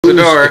The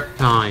door.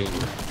 Time.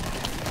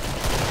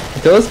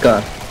 The door's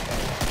gone.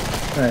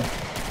 Right.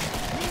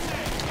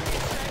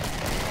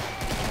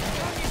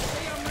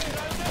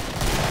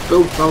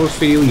 Both balls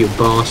for you, you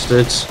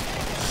bastards.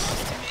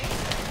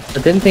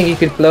 I didn't think you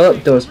could blow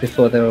up doors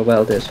before they were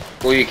welded.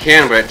 Well, you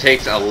can, but it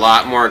takes a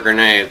lot more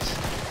grenades.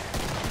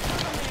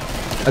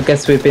 I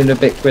guess we've been a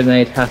bit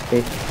grenade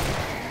happy.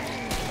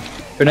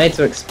 Grenades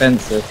are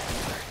expensive.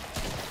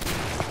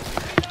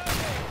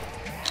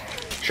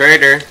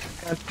 Trader.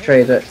 Can't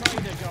trade it.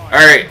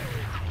 Alright.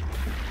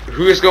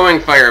 Who's going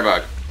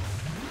Firebug?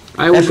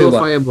 I will Everyone. go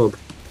Firebug.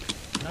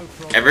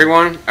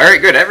 Everyone?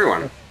 Alright, good,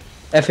 everyone.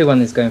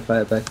 Everyone is going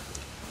Firebug.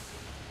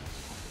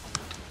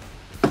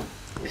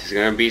 This is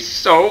gonna be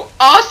so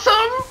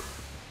awesome!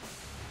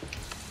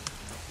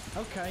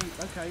 Okay.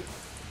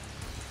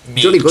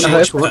 Me Jolly good I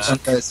change hope watch. on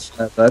perk. those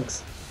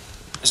Firebugs.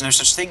 There's no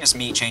such thing as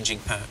me changing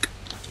perk.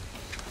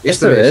 Yes,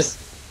 there is.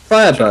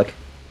 Firebug.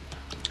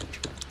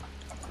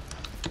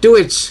 Do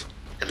it!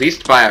 At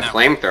least buy a No.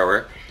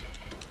 flamethrower.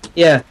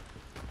 Yeah.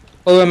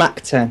 Or a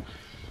Mac 10.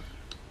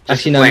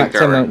 Actually, no, Mac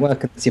 10 flamethrower. won't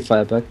work unless you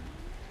Firebug.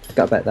 I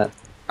got about that.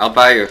 I'll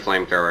buy you a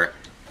flamethrower.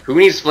 Who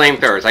needs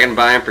flamethrowers? I can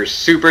buy them for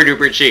super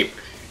duper cheap.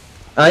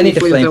 I need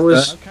a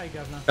Flamethrowers. flamethrower. Okay,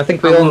 Governor. I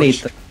think we How all much? need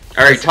them.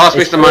 Alright, toss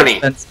me It's some more money.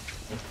 expensive.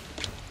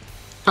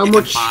 How You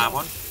much? Can buy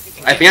one. You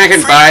I get think I one can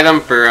free. buy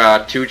them for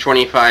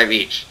 $2.25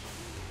 each.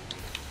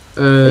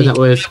 That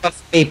was.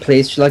 Me,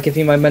 please. Shall I give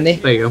you my money?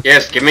 There you go.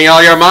 Yes, give me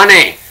all your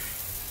money!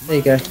 There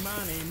you go.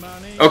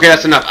 Money. Okay,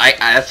 that's enough.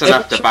 That's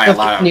enough to buy a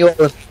lot I've given you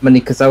all of the money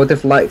because I would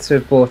have liked to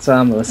have bought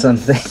armor or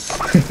something.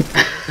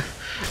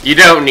 You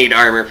don't need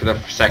armor for the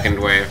second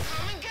wave.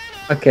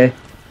 Okay.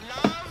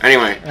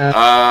 Anyway,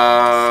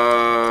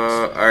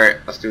 alright,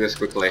 let's do this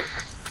quickly.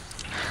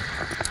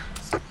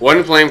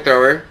 One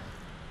flamethrower.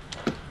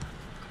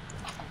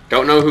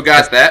 Don't know who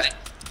got that.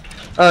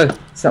 Oh,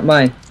 it's not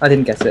mine. I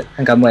didn't get it.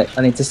 Hang on, wait.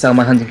 I need to sell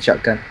my hunting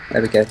shotgun.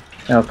 There we go.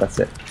 Now I've got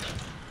it.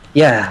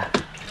 Yeah.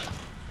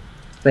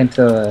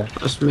 Flamethrower.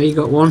 That's me,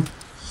 got one.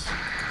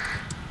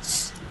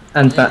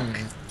 And back.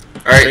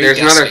 Alright, Three there's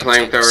another gas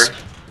flamethrower. stations.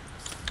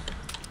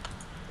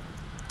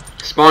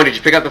 Spawn, did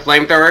you pick up the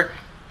flamethrower?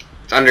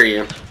 It's under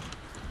you.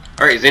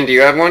 Alright, Zin, do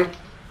you have one?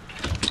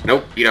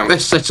 Nope, you don't.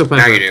 Best setup Now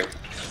ever. you do.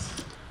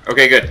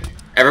 Okay, good.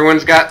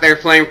 Everyone's got their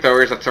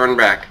flamethrowers, let's run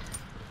back.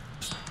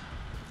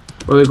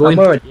 Where are we going?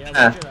 I'm already Yeah,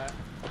 there. look at that.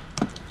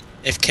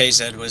 If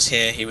KZ was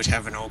here, he would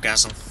have an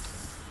orgasm.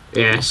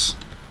 Yes.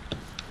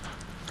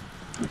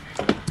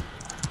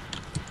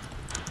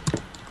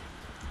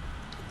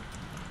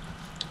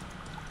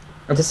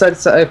 I decided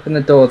to open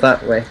the door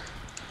that way.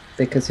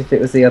 Because if it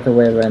was the other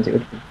way around, it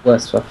would be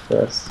worse off for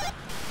us.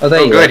 Oh,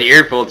 there Oh you good, go.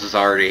 Earfolds is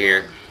already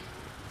here.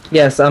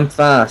 Yes, I'm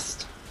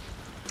fast.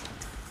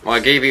 Well, I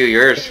gave you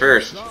yours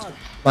first.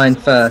 Mine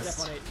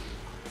first.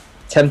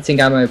 Tempting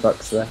ammo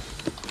box there.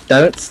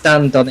 Don't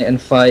stand on it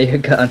and fire your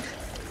gun.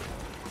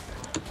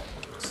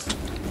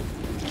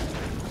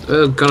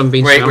 Oh god, I'm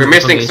being Wait, surrounded we're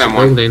missing by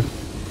someone. building.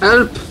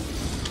 Help!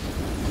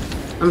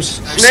 I'm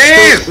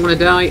Sneeze! stuck. I'm gonna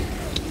die.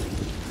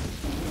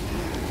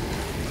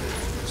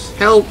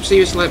 Help!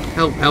 Seriously,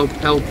 help! Help!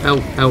 Help! Help!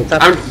 Help!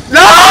 I'm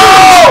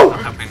no!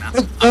 Happening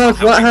that. Oh,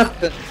 what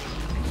happened?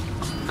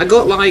 I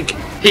got like.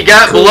 He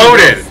got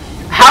bloated.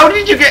 How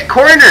did you get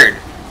cornered?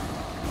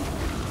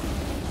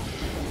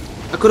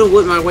 I couldn't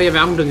work my way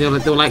around them. They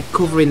were like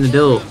covering the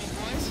door,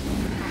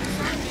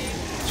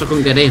 so I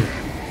couldn't get in.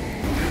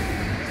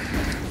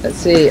 Let's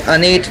see, I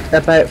need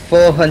about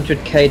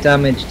 400k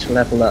damage to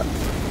level up.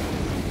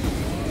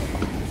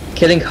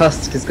 Killing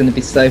Husk is going to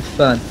be so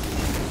fun.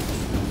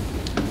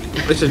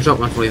 At least I dropped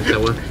my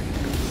flamethrower.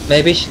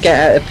 Maybe you should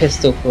get out a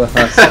pistol for a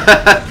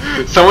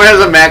Husk. Someone has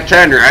a Mac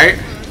 10, right?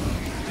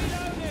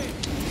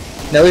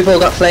 No, we've all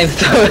got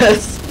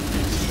flamethrowers.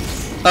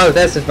 Oh,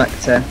 there's a Mac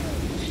 10.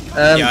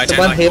 Yeah, I the don't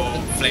one like here.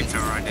 what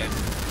flamethrower I did.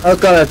 Oh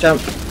god, I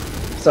jumped.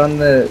 It's on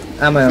the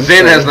ammo. I'm Zin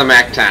sorry. has the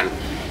Mac 10.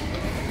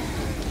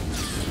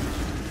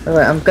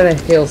 Alright, I'm gonna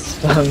heal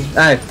Spawn.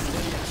 Ow!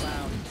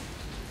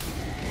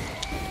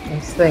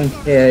 I'm staying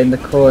here in the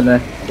corner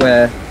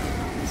where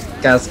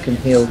Gaz can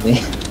heal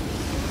me.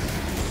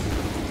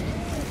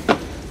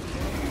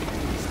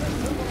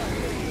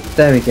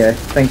 There we go.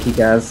 Thank you,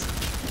 Gaz.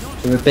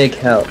 You're a big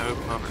help. No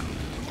problem.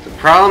 The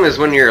problem is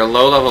when you're a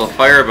low-level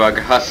firebug,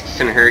 husks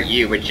can hurt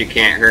you, but you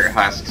can't hurt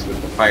husks with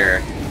the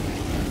fire.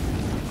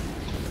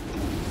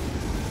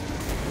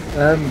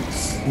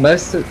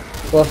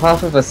 Well,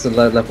 half of us are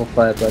low-level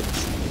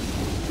firebugs.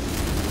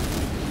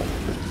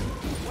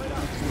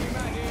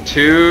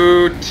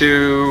 2,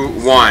 2,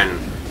 1.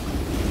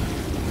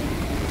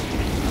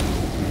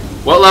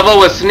 What level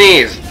was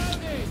Sneeze?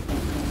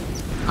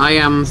 I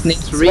am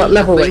Sneaks, 3. what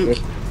level I are you?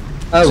 think.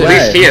 Oh, At wow.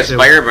 least he has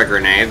firebug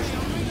grenades.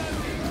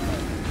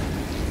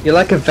 You're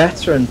like a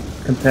veteran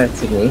compared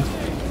to me.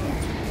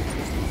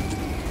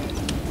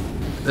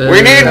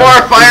 We need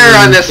more fire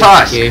on this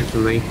husk! Yeah, for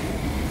me.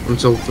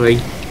 Until 3.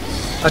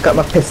 I got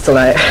my pistol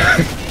out.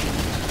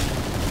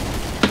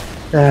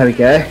 There we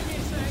go.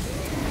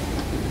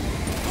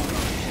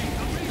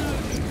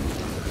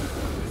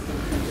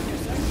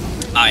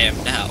 I I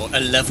am now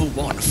a level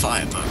 1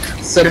 firebug.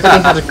 Somebody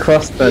had a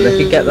crossbow. They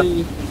could get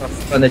that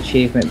crossbow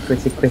achievement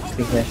pretty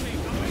quickly here.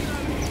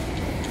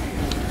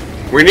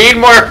 We need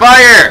more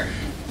fire!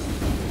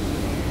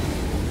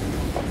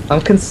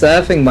 I'm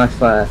conserving my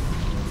fire.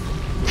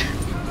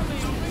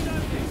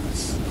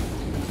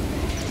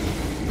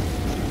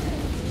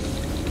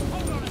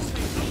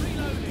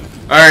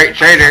 Alright,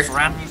 trader.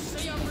 Run.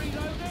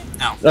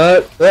 No.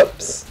 Oh,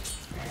 oops.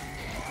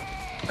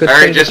 Good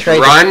Alright, thing the just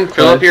trader run,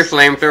 fill up was- your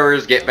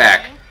flamethrowers, get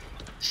back.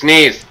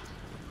 Sneeze.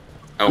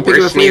 Oh, I'm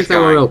picking where's my Sneeze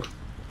flamethrower going? up.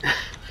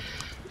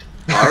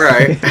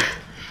 Alright.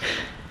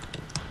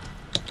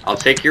 I'll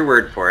take your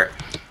word for it.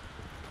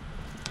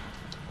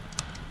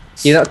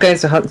 You're not going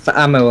to hunt for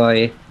ammo, are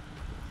you?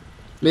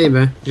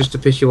 Maybe, just to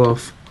piss you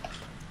off.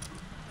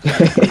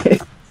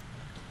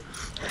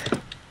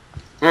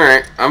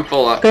 Alright, I'm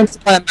full up. Going to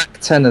buy a Mac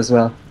 10 as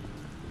well.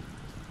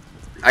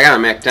 I got a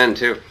Mac 10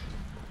 too.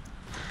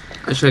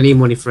 Actually, I need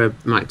money for a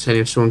Mac 10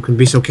 if someone can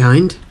be so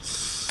kind.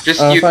 Just,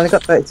 Oh, I've only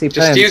got 32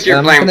 just pounds. use your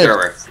I'm gonna-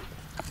 flamethrower.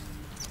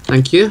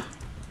 Thank you.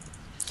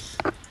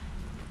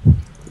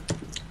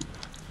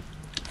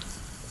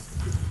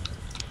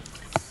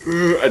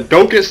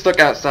 Don't get stuck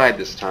outside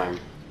this time.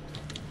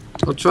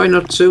 I'll try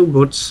not to,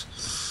 but...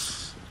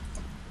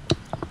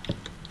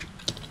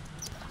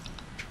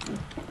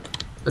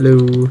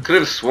 Hello. Could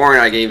have sworn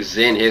I gave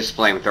Zin his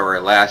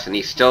flamethrower last and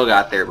he still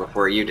got there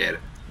before you did.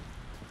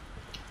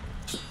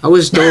 I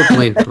was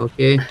dawdling,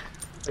 okay?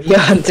 You're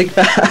hunting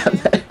for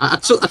ammo. I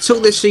took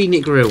the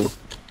scenic route.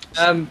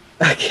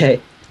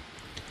 Okay.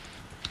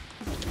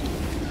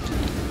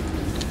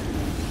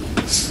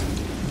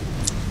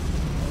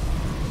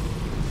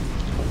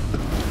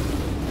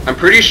 I'm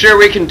pretty sure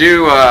we can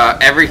do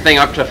everything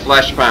up to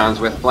flesh pounds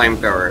with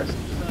flamethrowers.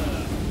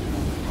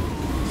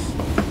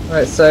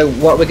 Alright, so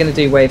what we're gonna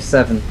do wave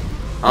 7?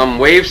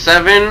 Wave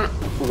 7,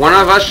 one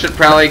of us should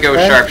probably go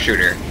Okay.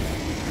 sharpshooter.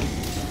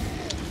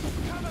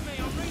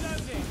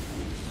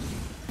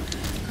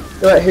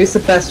 Alright, who's the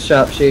best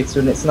sharpshooter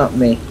and it's not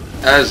me?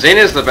 Zin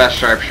is the best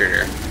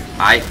sharpshooter,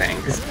 I think.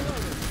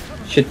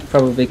 Should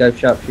probably go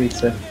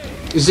sharpshooter.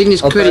 Zin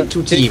is Although, credit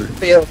to do you team.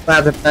 feel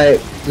bad about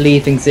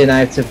leaving Zin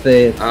out of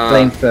the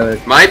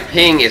flamethrower? My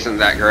ping isn't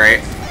that great.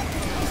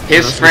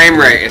 His That's frame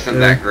not rate isn't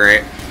that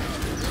great.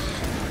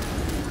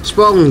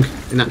 Sprung,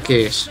 in that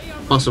case.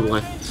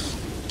 Possibly.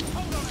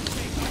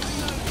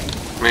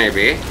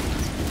 Maybe.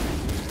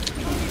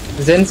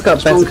 Zin's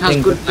got better Sprung has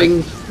ping good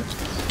than-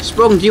 thing.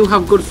 Sprung, do you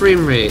have good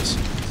frame rate?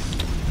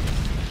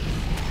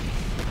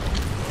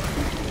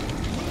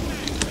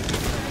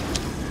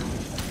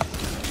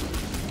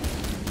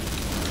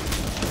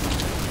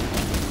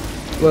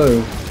 Whoa.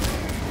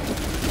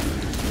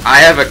 I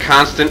have a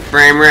constant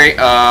frame rate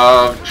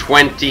of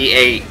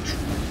 28. I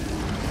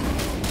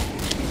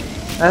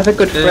have a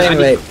good frame I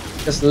need- rate.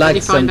 Just Can lag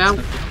you find out?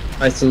 sometimes.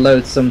 Try to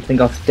load something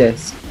off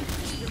disk.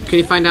 Can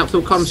you find out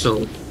through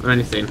console or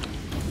anything?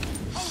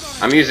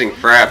 I'm using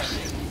fraps.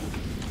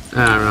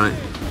 Alright.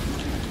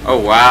 Oh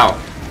wow.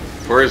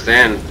 Poor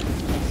Zin.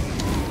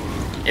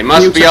 It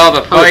must You be tell- all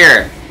the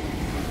fire.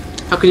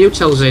 How can you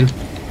tell Zin?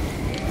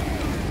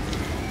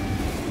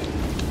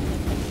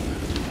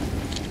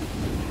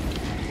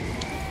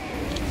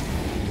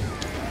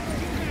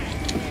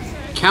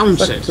 Count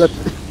Look, it. look,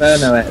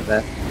 Inferno out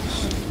there.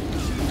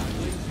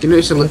 You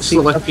notice a Let's see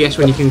slow if FPS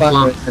when you can fire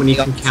count and when you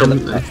the can opposite count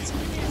them. effect.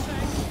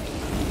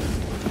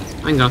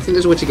 Hang on, I think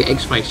there's a way to get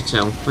X-Fight to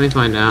tell. Let me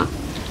find out.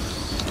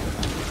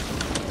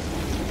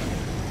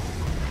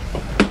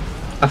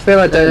 I feel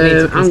I don't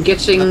need to. I'm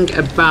getting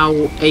about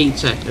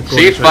 80. according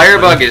See, to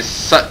Firebug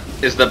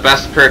X-Fight. is the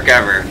best perk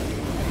ever.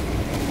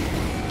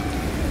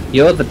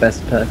 You're the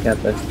best perk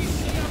ever.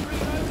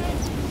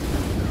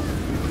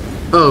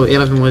 Oh,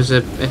 11 was a...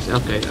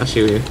 Okay, I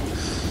see you.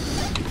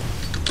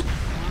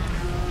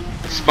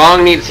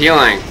 Spong needs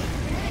healing.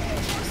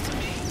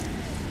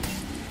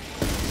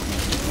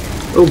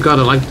 Oh god,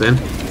 I like them.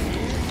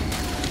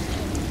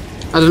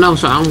 I don't know,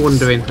 so I'm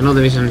wondering. I know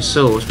there is in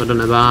Source, but I don't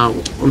know about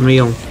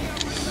Unreal.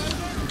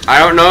 I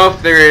don't know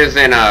if there is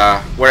in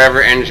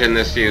whatever engine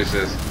this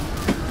uses.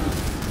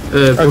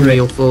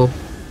 Unreal 4.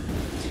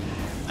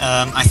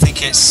 I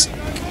think it's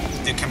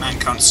the command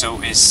console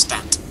is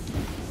stat.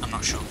 I'm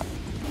not sure.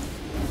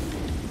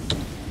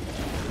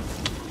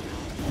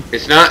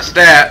 It's not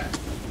stat.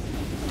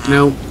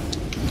 No.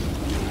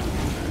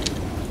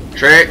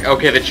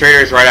 Okay, the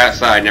trader's right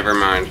outside. Never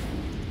mind.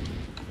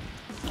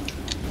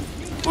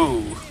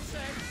 Ooh.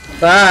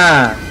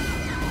 Ah!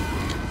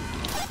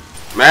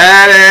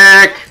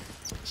 Medic!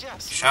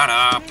 Shut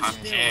up, I'm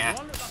here.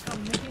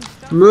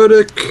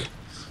 Medic!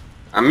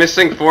 I'm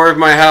missing 4 of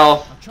my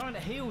health. I'm trying to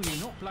heal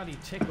you, not bloody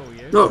tickle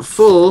you. Not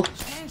 4.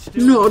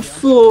 Not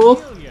 4.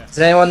 Does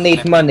anyone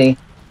need money?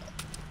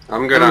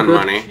 I'm good I'm on good.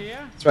 money. Here?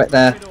 It's right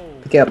there.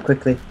 Pick it up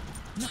quickly.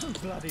 No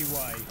bloody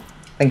way.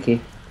 Thank you.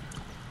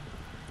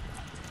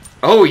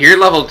 Oh, you're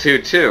level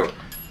 2 too.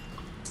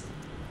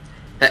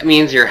 That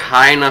means you're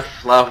high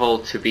enough level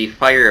to be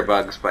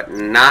firebugs, but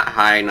not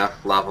high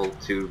enough level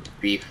to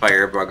be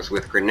firebugs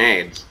with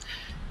grenades.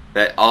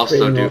 that also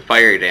Pretty do much.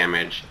 fire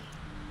damage.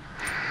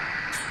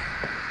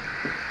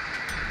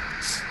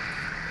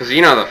 Because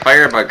you know the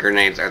firebug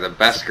grenades are the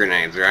best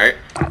grenades, right?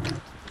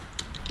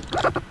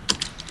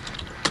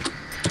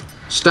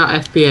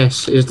 Start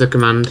FPS is the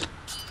command.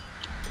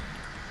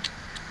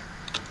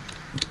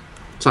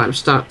 Type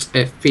start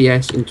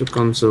FPS into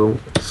console.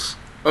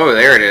 Oh,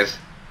 there it is.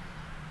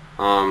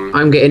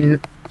 I'm getting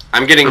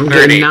 30.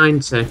 getting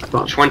 90,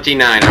 but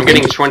 29. I'm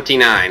getting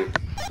 29.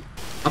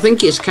 I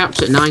think it's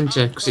capped at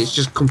 90 because it's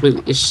just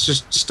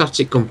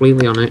static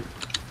completely on it.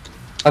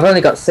 I've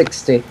only got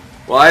 60.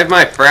 Well, I have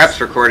my fraps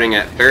recording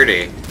at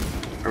 30.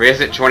 Or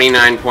is it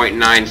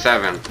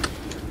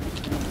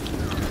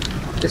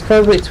 29.97? It's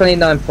probably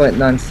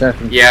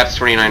 29.97. Yeah, it's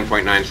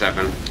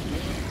 29.97.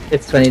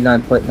 It's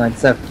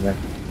 29.97 then.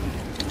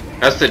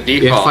 That's the Yeah,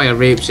 default. fire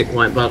rapes it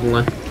quite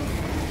badly.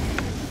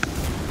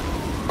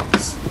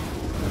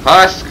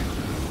 Husk!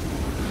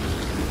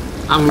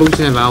 I'm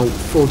losing about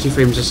 40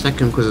 frames a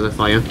second because of the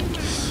fire.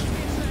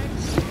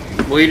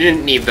 Well, you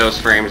didn't need those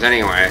frames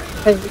anyway.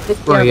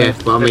 Well, yeah,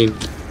 but I mean,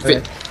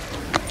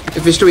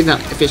 if it's doing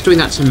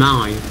that to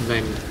mine,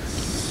 then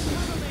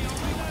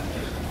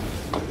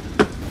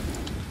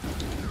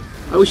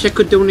I wish I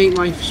could donate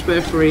my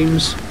spare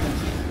frames.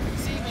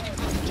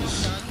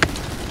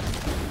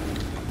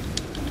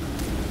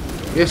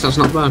 Yes, that's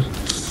not bad.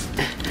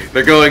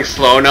 They're going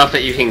slow enough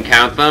that you can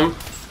count them.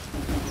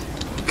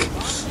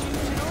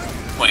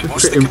 Wait,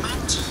 what's the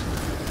command?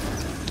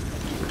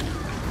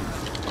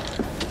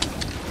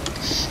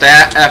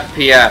 Stat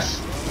FPS.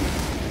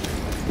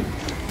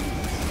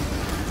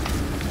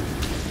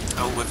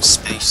 Oh, with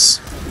space.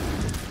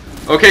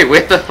 Okay,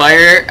 with the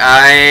fire,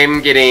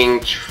 I'm getting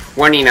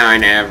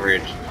 29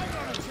 average. –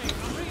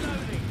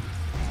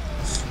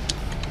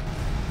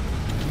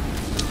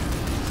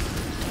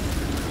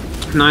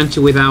 90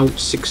 without,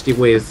 60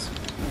 with.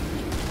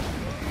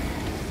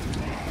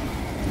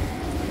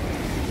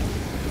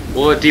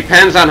 Well, it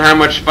depends on how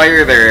much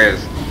fire there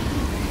is.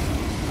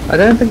 I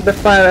don't think the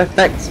fire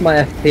affects my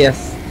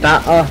FPS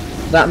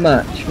that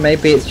much.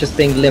 Maybe it's just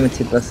being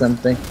limited by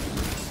something.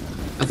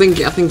 I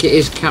think it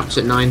is capped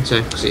at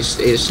 90 because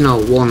it's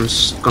not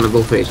once gone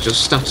above it. It's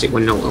just static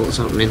when no else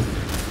happening.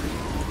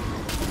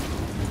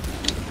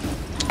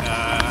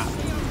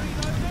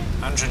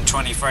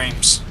 120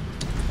 frames.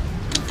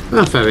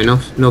 Well, fair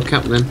enough. No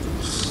cap then.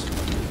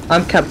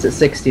 I'm capped at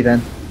 60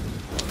 then.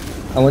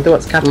 I wonder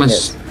what's capping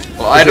Unless- it.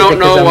 Well, I Is it don't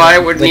because know I'm why it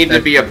would with need to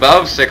the- be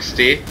above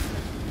 60.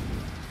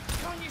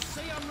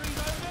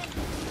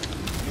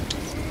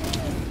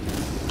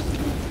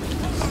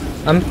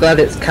 I'm glad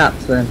it's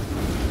capped then.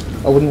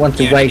 I wouldn't want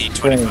to You only waste need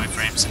 25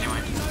 frames. frames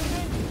anyway.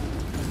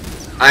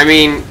 I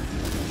mean,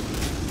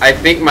 I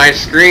think my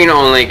screen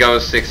only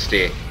goes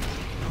 60.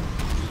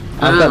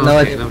 I've got no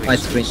okay, idea that what my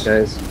makes screen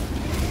sense. shows.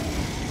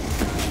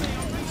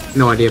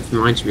 No idea for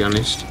mine, to be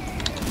honest.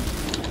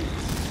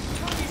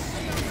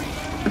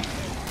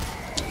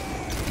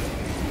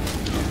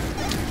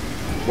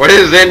 What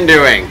is Zen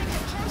doing?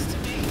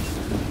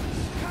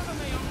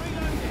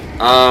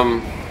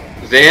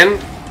 Zen?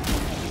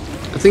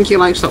 I think he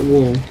likes that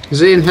wall.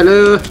 Zane,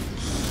 hello.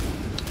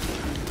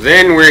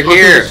 Zen, we're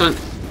here. Oh,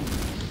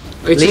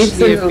 it's Leave just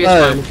the them FPS by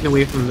alone. looking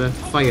away from the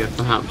fire,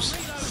 perhaps.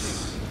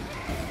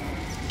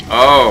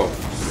 Oh.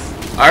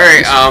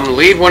 Alright,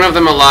 leave one of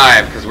them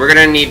alive, because we're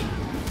gonna need...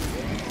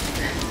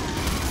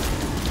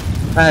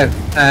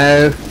 Oh,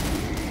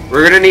 oh.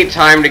 We're gonna need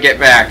time to get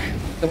back.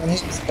 The one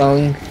who's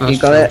spelling. That's You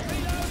got true.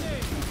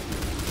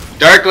 it?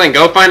 Darkling,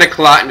 go find a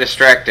clot and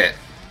distract it.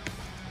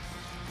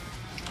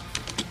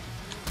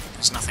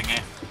 There's nothing here.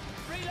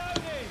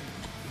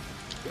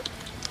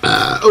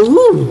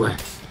 Ooh!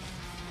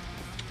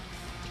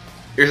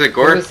 Here's a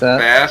What is that?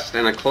 Gorefast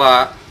and a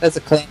clot. There's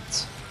a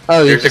clit.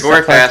 Oh, you There's a just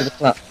set fire to Gorefast. the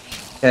clock.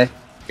 Okay.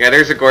 Yeah,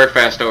 there's a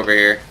Gorefast over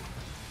here.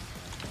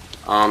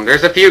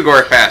 There's a few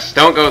Gorefasts.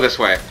 Don't go this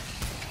way.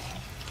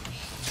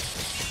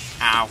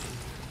 Ow.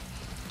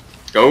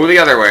 Go the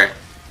other way.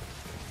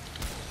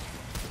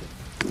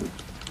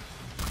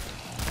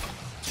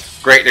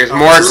 Great, there's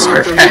more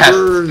Gorefasts.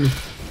 Burn.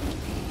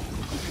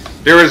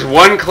 There was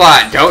one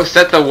clot. Don't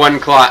set the one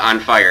clot on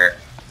fire.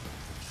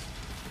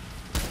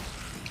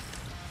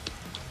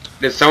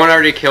 Did someone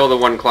already kill the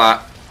one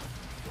clot?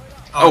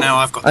 Oh, Oh, no,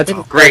 I've got I the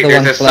didn't- top. Great, The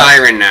there's one a clot.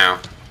 siren now.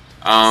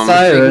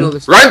 Siren? Ignore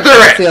this- Run through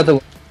That's the it! other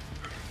one.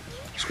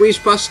 Squeeze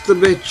past the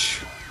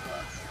bitch.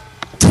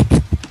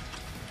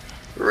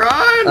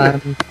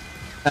 Run!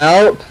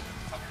 Help.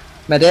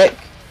 Medic.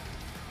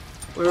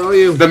 Where are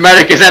you? The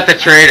medic is at the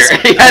trader.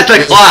 He has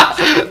the clot!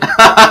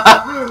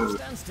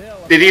 Stand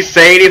still. Did he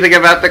say anything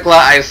about the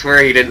clot? I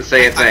swear he didn't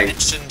say a I thing.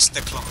 mentioned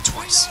the clock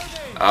twice.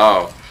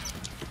 Oh.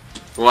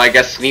 Well, I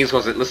guess Sneeze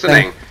wasn't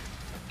listening.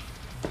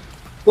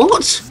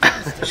 What?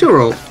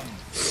 Sure up.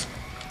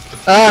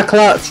 Ah,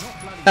 clots.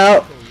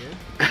 Help.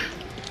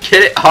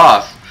 Get it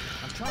off.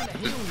 I'm trying to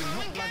heal you,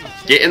 not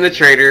bloody Get in the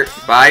trader,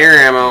 buy your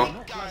ammo,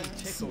 not bloody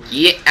tickle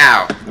you. get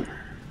out.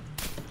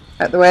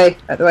 Out the way.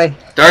 Out the way.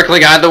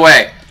 Darkling, out of the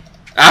way.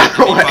 Out of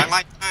the I way.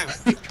 might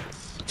know.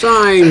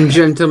 Time,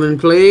 gentlemen,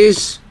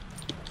 please.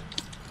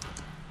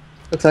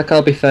 Looks like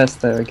I'll be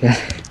first though again.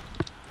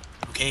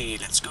 Okay,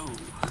 let's go.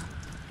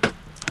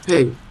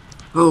 Hey,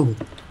 oh,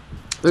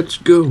 let's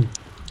go.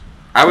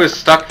 I was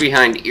stuck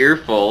behind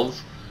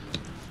earfolds.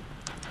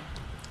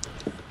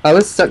 I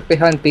was stuck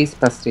behind Beast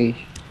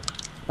Pastiche.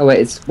 Oh wait,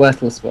 it's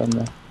Worthless One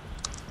though.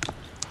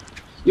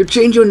 You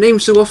change your name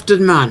so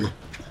often, man.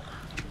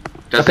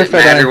 Does I it prefer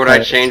matter Iron what I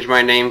Pirates. change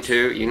my name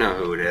to? You know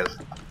who it is.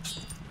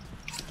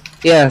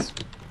 Yes.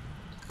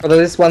 Although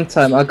this one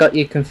time I got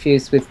you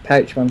confused with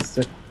Pouch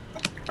Monster.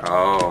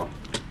 Oh.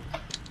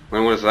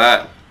 When was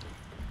that?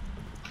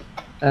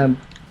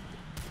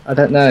 I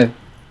don't know.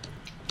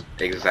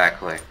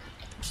 Exactly.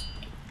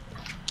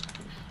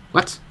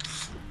 What?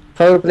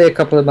 Probably a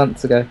couple of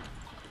months ago.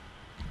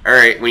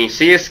 Alright, when you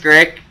see a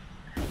Skrick,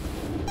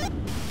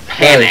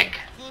 panic.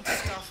 Good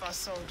stuff I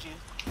sold you.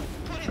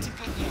 Put it to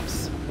good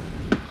use.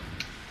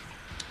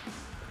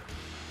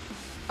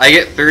 I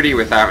get 30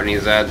 without any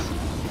Zeds.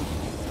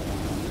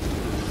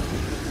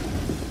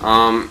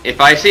 If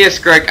I see a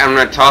Skrick, I'm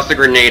gonna toss a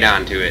grenade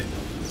onto it.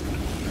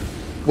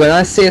 When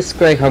I see a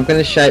Scrake, I'm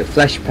gonna shout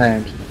Flesh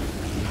Pound.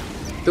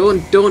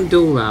 Don't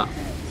do that.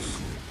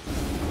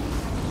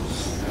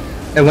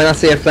 And when I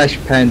see a Flesh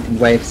Pound in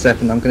Wave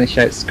 7, I'm gonna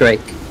shout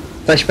Scrake.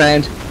 Flesh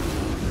Pound.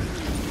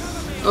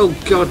 Oh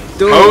god,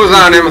 don't. Hose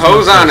on him,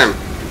 hose on him.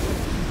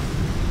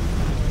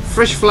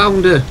 Fresh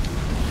flounder.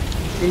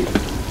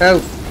 Oh,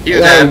 He's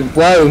whoa, dead.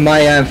 whoa,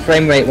 my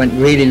frame rate went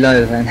really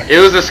low then. It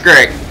was a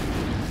Skrick.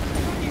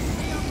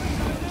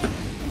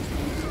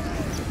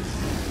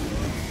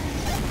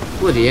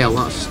 Bloody hell,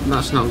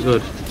 that's not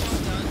good.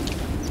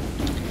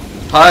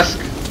 Husk.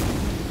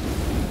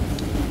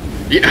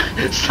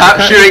 Stop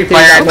Can't shooting do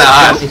fire that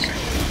at the much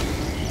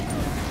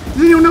husk.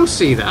 Did anyone else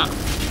see that?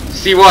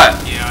 See what?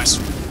 Yeah, I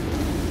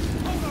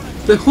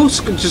The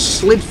husk just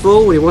slid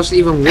forward, it wasn't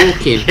even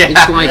walking. Yeah,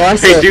 It's like, I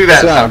saw they it do that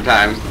as well.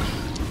 sometimes.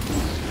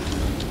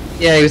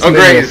 Yeah, he was Oh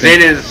great, moonwalking.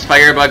 Zin is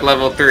Firebug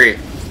level 3.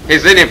 Hey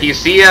Zin, if you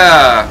see you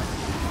have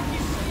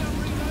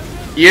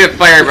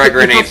Firebug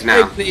grenades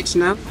now. Grenades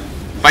now.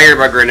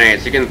 Firebug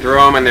grenades. You can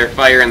throw them and they're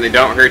fire and they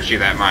don't hurt you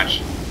that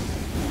much.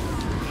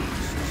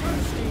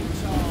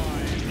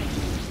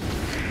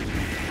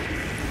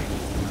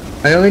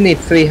 I only need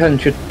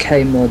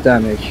 300k more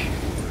damage.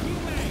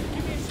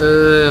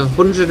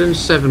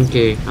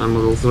 107k on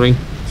level 3.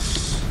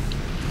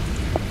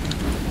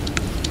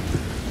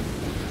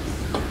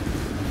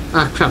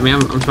 Ah crap me,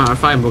 I'm out of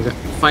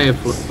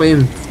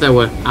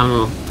flamethrower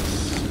ammo.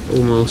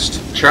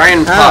 Almost. Try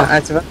and Ah, puff.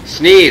 out of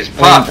Sneeze,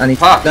 puff, I need to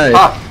puff, load.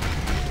 puff.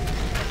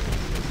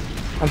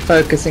 I'm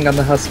focusing on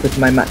the husk with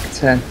my Mac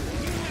 10.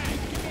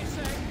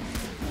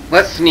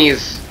 Let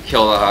Sneeze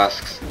kill the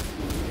husks.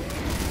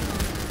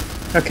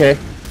 Okay.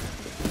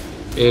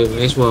 Yeah,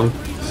 may as well.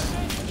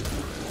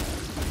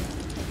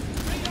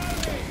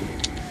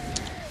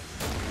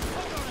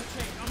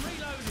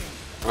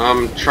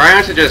 Try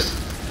not to just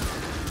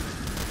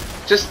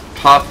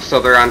puff so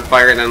they're on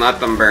fire, then let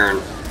them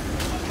burn.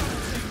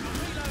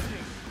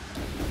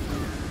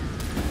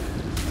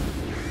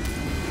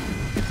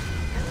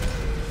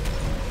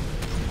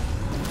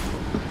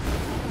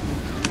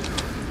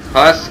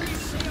 Husk.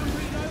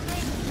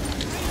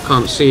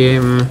 Can't see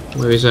him.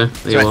 Where is he?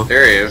 There you are.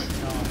 There he is.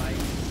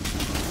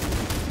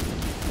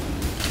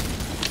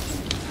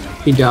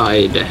 He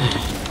died.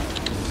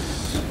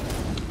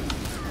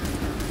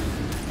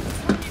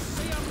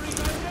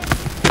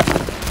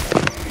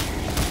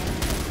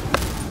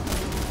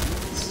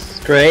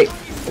 Great.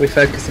 Are we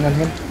focusing on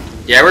him?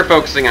 Yeah, we're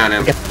focusing on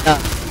him.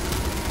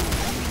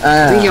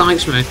 I think he Ah,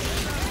 likes me.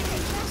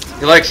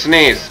 He likes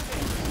Sneeze.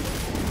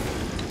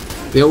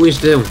 They always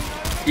do.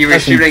 You were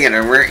Doesn't. shooting at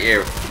him, weren't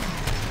you?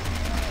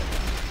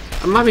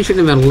 I might be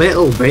shooting him a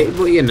little bit,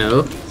 but you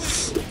know.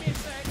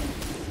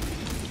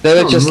 they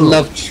were Oh, just no.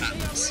 love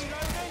traps.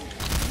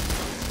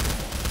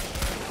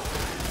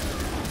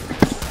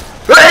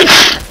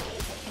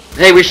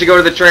 Hey, we should go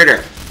to the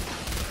trader.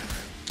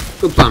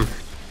 Good plan.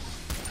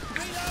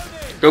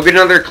 Go get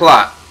another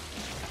clot.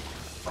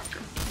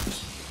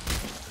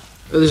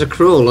 Oh, there's a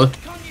crawler.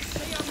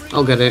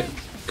 I'll get it.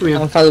 Come here.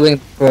 I'm following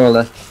the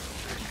crawler.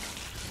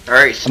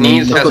 Alright,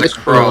 Sneeze I've has got a this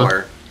crawler.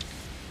 crawler.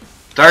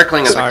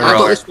 Darkling has a I've got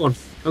crawler. this one.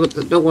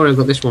 Don't worry, I've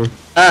got this one.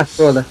 Ah,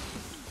 crawler.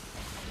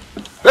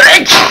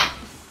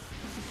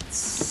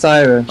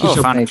 Siren. Oh,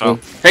 maybe. Phantom.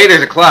 Hey,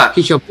 there's a clot.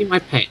 He shall be my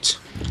pet.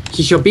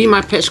 He shall be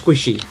my pet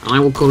Squishy, and I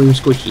will call him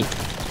Squishy.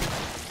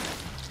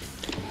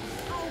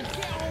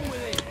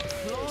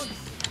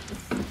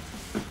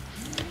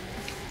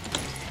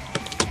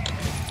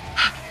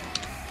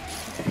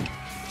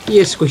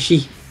 Yeah,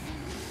 Squishy.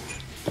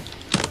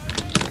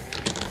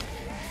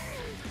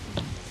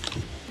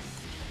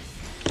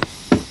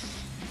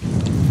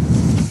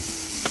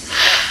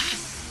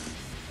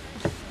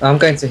 I'm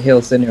going to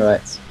heal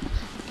Zinurites.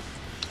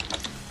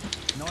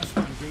 Nice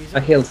one, geezer. I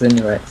heal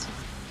Zinurites.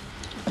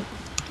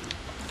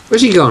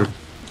 Where's he gone?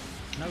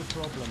 No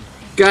problem.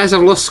 Guys,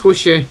 I've lost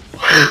Squishy.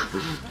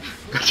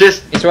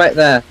 Just He's right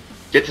there.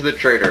 get to the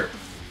trader.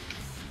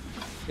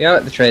 You're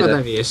at the Oh, there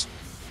trader. he is.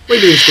 What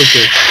are you doing,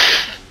 Squishy?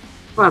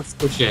 Bad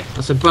Squishy.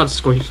 That's a bad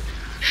Squishy.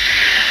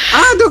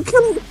 Ah, don't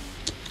kill him!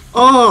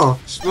 Oh,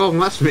 Spawn,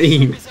 that's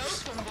mean.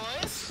 It's open,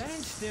 boys.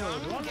 Stand still.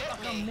 Do I look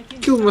like I'm nicking?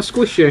 Kill my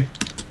squisher.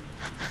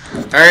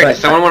 Alright, Right.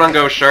 someone want to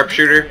go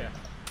sharpshooter?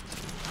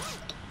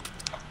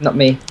 Not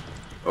me.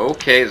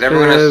 Okay, is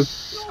everyone gonna...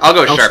 I'll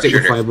go I'll stick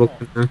with sharpshooter.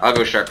 Firebug. I'll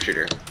go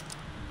sharpshooter.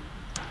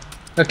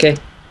 Okay.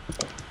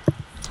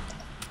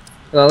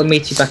 Well, I'll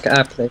meet you back at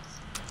our place.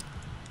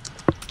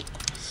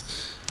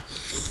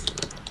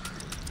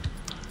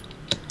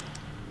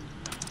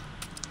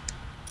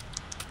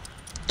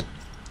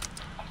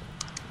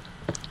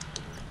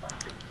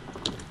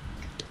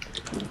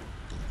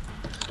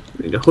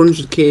 Need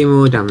 100k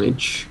more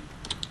damage.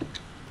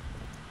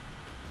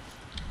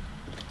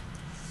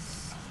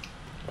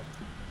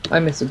 Hi,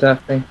 Mr.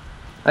 Daphne.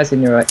 I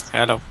seen you right.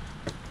 Hello.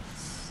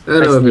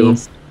 Hello, everyone.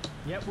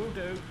 Yep, we'll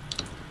do.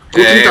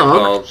 Guten Hey, Tag.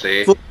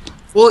 Bulbsy.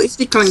 Wo ist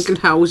die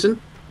Krankenhausen?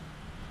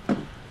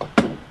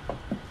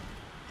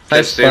 Hi,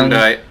 Just soon Spawn.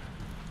 die.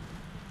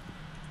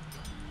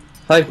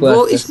 I've Wo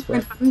worked ist this mein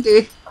way.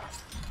 Handy?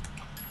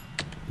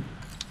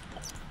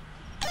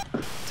 Do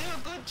a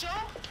good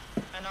job,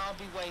 and I'll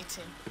be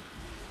waiting.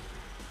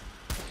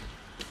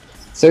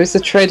 So is the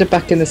trader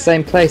back in the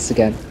same place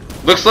again?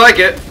 Looks like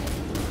it.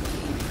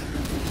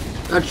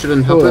 That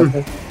shouldn't Cool.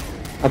 happen.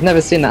 I've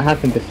never seen that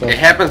happen before. It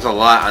happens a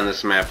lot on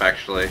this map,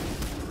 actually.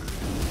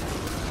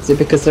 Is it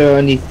because there are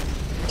only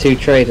 2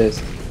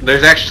 traders?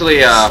 There's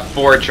actually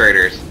 4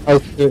 traders. Oh,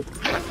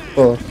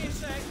 4.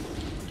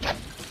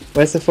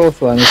 Where's the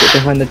 4th one? Is it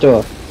behind the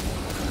door?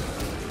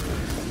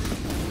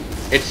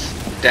 It's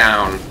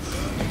down.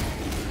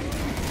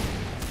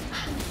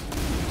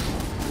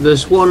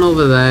 There's one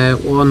over there,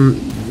 one...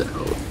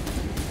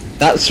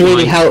 That's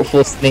really Mine.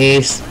 helpful,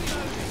 Sneeze.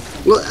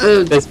 Look,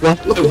 There's one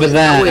look over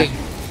that there. way.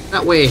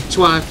 That way,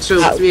 to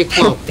 3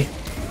 o'clock.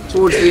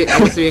 Towards the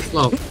 3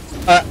 o'clock.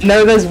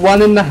 No, there's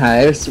one in the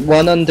house,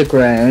 one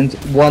underground,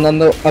 one on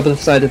the other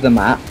side of the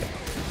map.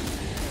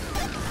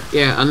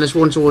 Yeah, and there's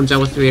one towards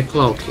our 3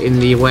 o'clock in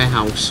the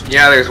warehouse.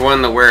 Yeah, there's one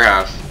in the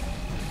warehouse.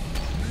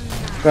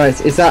 Right,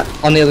 is that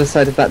on the other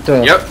side of that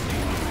door? Yep.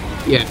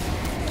 Yeah.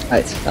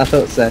 Right, I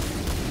thought so.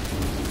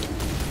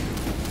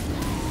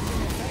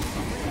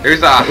 There's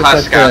a Looks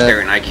husk like, out there,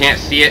 and I can't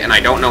see it, and I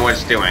don't know what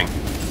it's doing.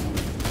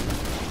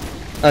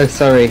 Oh,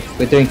 sorry,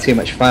 we're doing too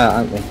much fire,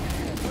 aren't we?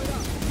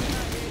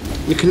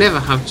 You can never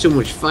have too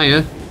much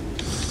fire.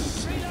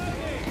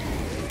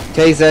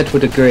 KZ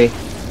would agree.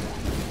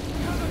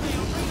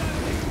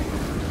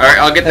 Alright,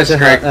 I'll get this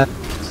There's a Scrake.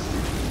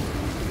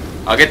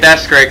 I'll get that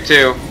Scrake,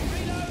 too.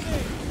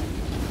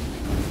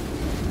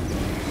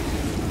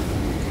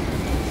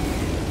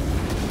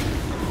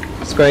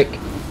 Scrake.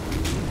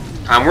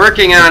 I'm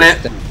working on it.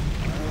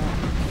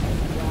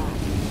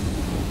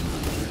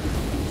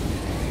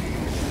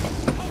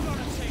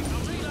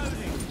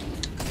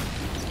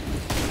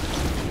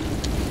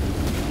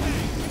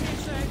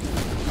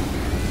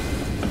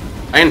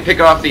 I can pick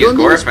off these Don't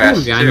need a spoon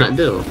Gorefast, behind that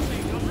too. door.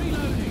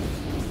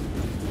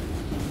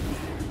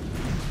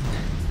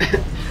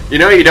 You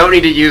know, you don't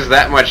need to use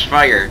that much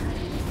fire.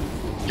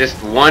 Just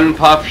one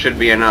puff should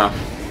be enough.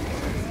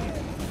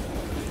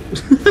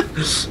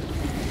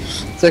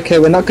 It's okay,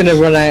 we're not going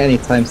to run out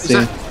anytime Is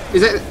soon.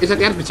 that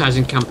the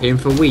advertising campaign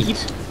for weed?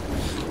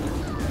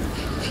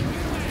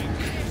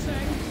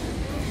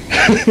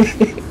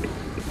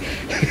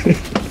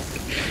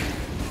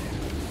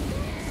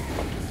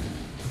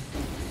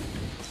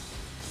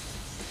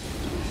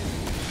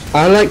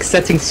 I like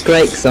setting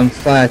Scrakes on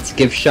fire to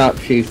give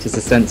sharpshooters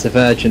a sense of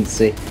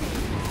urgency.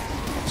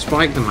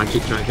 Spike the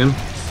magic dragon.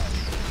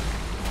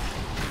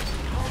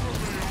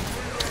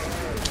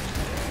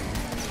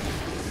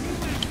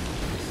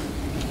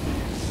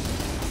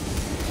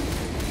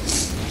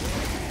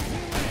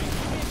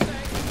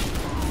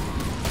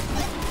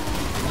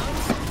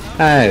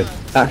 Oh,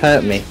 that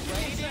hurt me.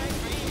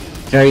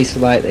 Very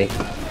slightly.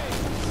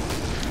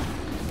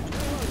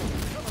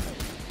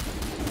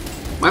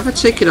 Why have I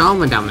taken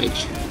armor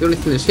damage? The only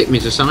thing that's hit me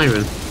is a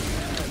siren.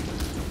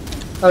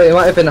 Oh, it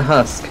might have been a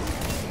husk.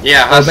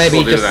 Yeah, Or husks maybe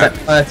will you do just that.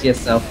 set fire to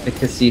yourself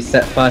because you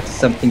set fire to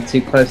something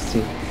too close to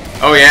you.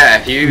 Oh yeah,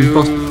 if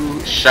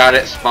you shot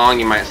at spawn,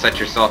 you might set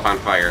yourself on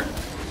fire.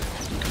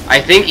 I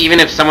think even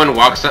if someone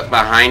walks up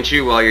behind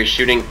you while you're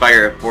shooting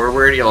fire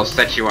forward, it'll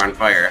set you on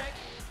fire.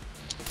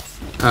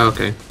 Oh,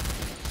 okay.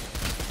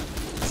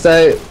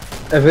 So,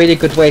 a really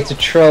good way to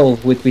troll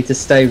would be to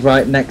stay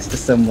right next to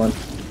someone.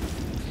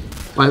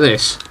 Like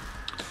this.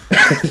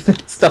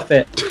 Stop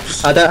it.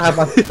 I don't have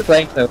my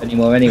flamethrower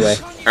anymore anyway.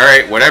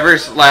 Alright,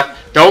 whatever's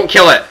left, don't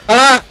kill it!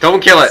 Ah!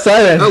 Don't kill it!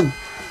 Siren! Oh!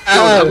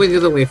 God, Ow. I went the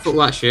other way, fuck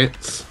that shit.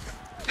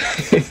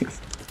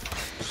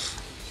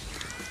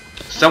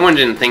 Someone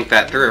didn't think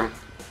that through.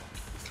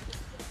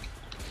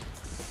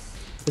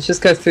 Let's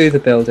just go through the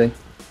building.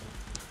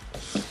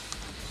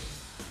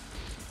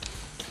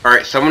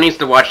 Alright, someone needs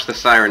to watch the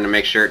siren to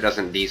make sure it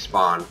doesn't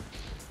despawn.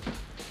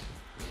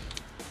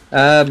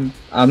 I'm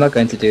not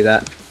going to do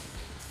that.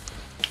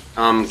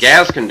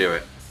 Gaz can do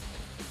it.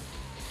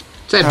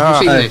 Ted,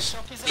 have you seen Oh. this?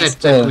 Ted,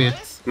 Ted, come here.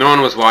 No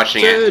one was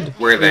watching Ted! it.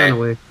 Were Run they?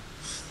 away.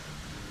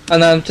 Oh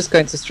no, I'm just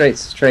going to straight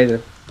to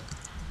trader.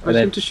 I just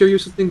want to show you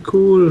something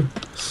cool.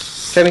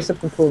 Show me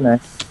something cool now.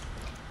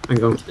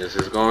 Hang on. This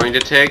is going to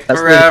take That's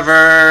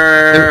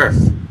forever.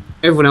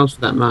 Everyone else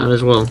for that matter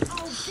as well.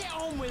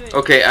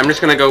 Okay, I'm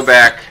just gonna go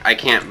back. I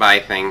can't buy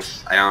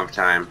things. I don't have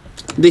time.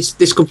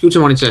 This computer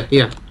monitor,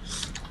 yeah.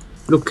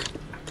 Look.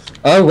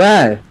 Oh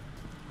wow,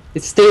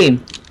 it's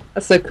Steam.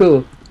 That's so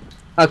cool.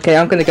 Okay,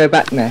 I'm gonna go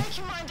back now. Make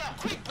your mind up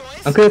quick,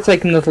 boys. I'm gonna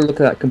take another look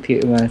at that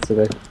computer monitor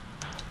though.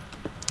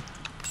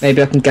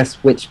 Maybe I can guess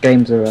which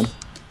games are on.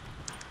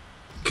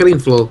 Killing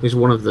Floor is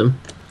one of them.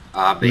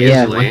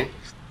 Obviously.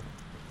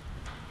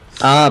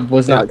 Yeah.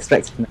 Was not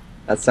expecting that.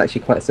 That's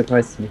actually quite a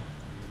surprise to me.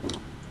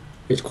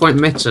 It's quite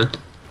meta.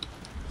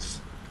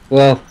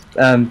 Well,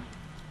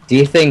 do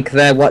you think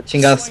they're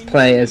watching us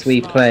play as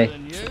we play?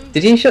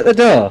 Did you shut the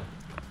door?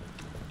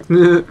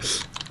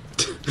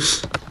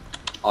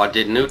 I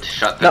did not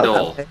shut the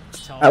door.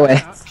 That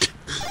way.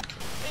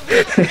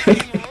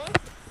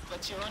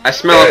 I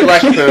smell a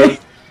flesh poo.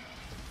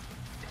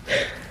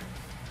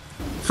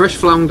 Fresh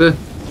flounder.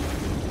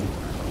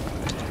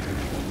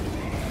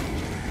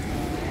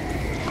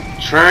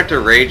 Trying to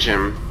rage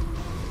him.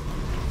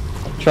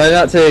 Try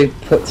not to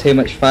put too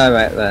much fire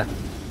out there.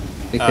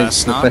 Because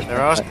Snark,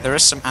 there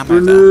is some ammo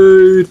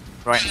there. Grenade.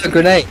 Right. a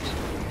grenade.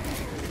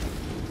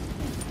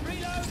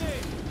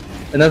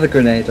 Another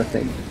grenade, I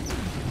think.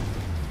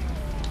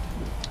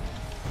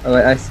 Oh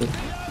wait, I see.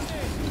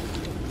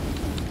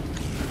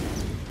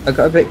 I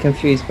got a bit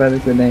confused by the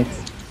grenades.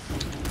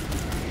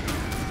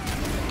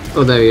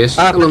 Oh, there he is.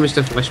 Ah. Hello,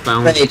 Mr.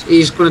 Fleshbound. Grenade.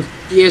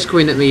 He is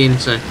coming at me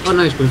into. Oh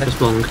no, he's going for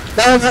Spong.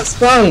 No, that's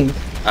Spong!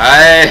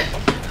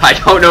 I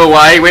don't know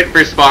why he went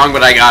for Spong,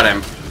 but I got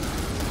him.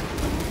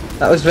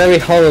 That was very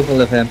horrible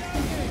of him.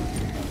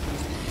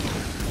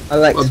 I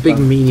like What a big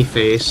Spong. meanie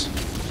face.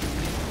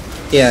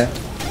 Yeah.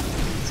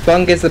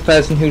 Spong is the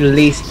person who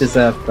least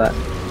deserved that.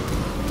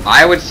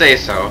 I would say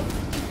so.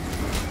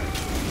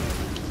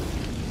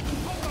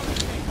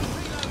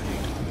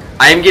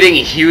 I'm getting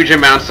huge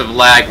amounts of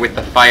lag with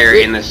the fire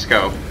in the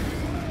scope.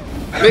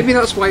 Maybe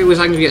that's why he was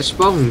angry at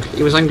Spong.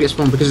 He was angry at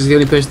Spong because he's the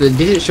only person that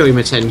didn't show him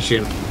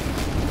attention.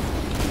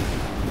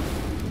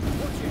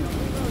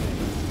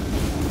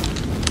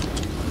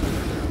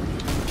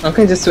 I'm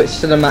going to switch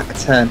to the Mac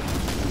 10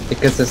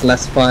 because there's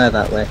less fire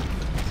that way.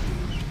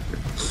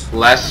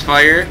 Less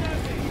fire?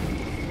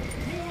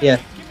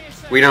 Yeah.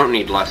 We don't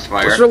need less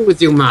fire. What's wrong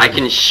with you, man? I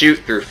can shoot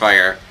through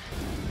fire.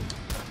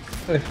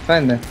 Oh,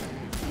 fine then.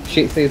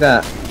 Shoot through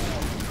that.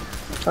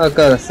 Oh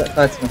god, I set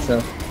fire to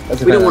myself.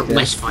 That's a We bad don't want idea.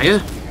 less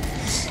fire.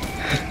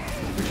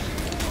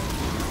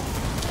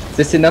 Is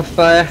this enough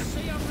fire?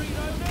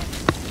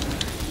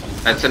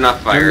 That's enough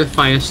I'm fire. the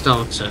fire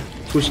starter.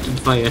 Twisted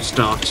fire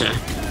starter.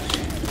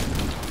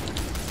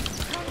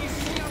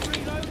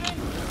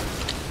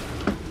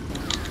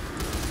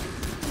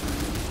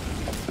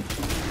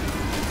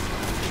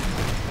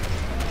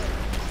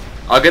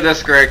 I'll get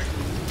this, Greg.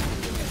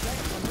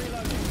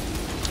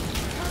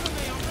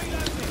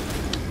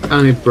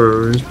 And it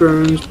burns,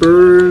 burns,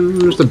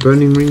 burns, the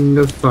burning ring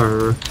of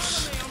fire.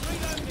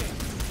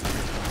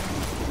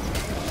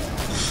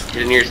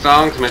 Get in your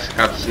songs, Miss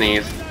Cup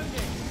Sneeze.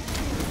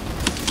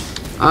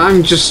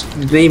 I'm just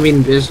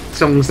naming the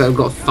songs that have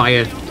got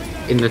fire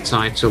in the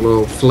title,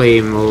 or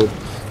flame, or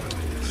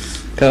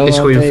Go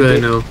Disco on, baby.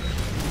 Inferno.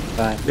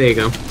 Bye. There you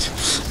go.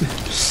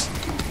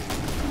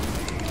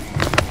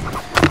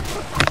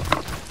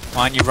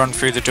 Why don't you run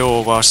through the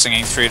door while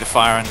singing Through the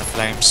Fire and the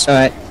Flames?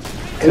 Alright.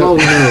 Oh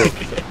no.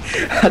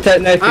 I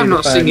don't know if I'm you're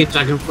not the fan. singing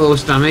Dragon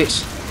Force, damn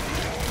it.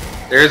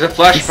 There's a You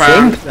flesh sing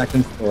pound.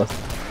 Dragon Force.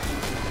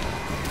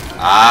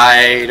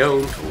 I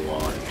don't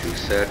want to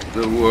set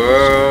the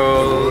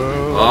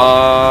world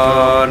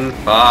on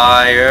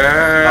fire.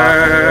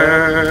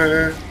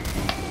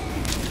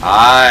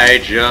 I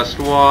just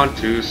want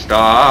to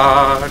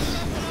start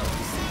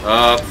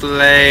a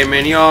flame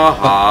in your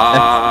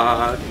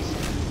heart.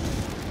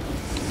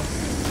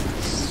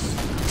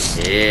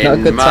 Not a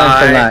In good time for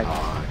my lag.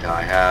 heart,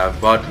 I have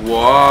but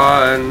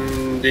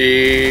one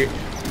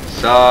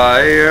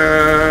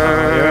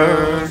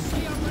desire.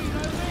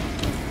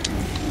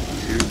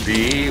 To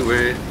be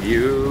with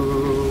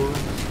you,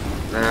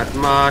 that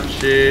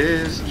much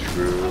is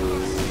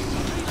true.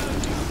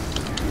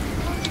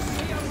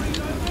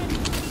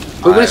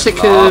 We're gonna I've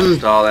take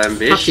lost all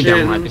Patchy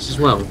down like ambition this as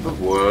well. of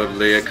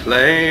worldly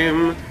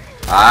acclaim.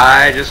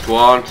 I just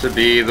want to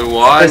be the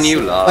one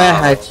you love.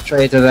 Warehouse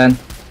trader then.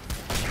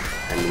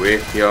 And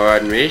with your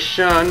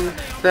admission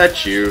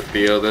that you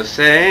feel the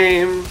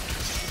same,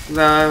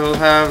 I will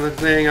have the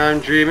thing I'm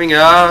dreaming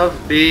of,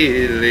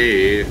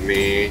 believe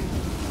me.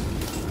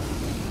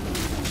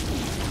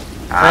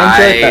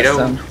 I enjoyed that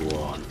don't song.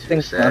 want to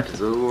Thanks, set Mark.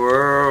 the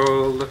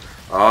world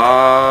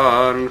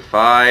on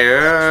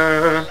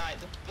fire.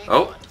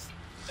 Oh,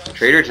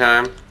 trader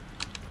time.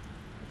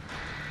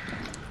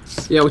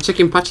 Yeah, we're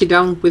taking Patchy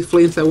down with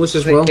flamethrowers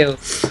as well.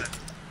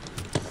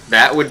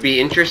 That would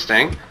be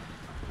interesting.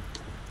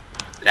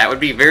 That would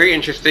be very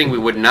interesting. We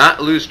would not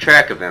lose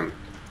track of him.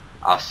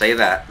 I'll say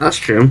that. That's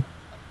true.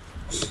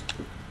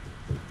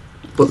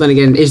 But then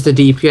again, is the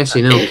DPS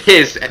enough? It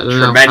is I don't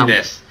know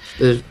tremendous.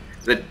 The-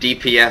 The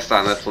DPS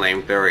on the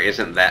flamethrower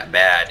isn't that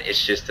bad.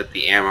 It's just that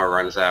the ammo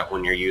runs out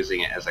when you're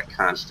using it as a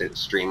constant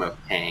stream of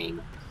pain.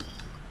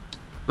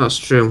 That's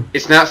true.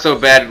 It's not so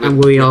bad with,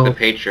 And we all- the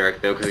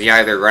Patriarch though, because you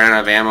either run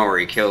out of ammo or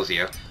he kills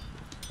you.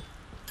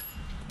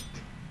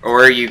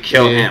 Or you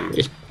kill him.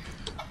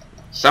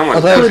 Someone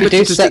Although if you Better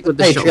do to set stick the with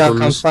the Patriarch on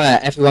shotguns. fire,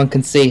 everyone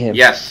can see him.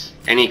 Yes,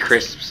 and he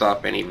crisps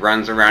up and he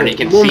runs around. You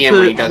can One see him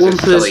when he per- does one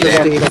his silly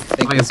person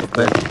dance. stays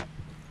fire.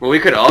 Well, we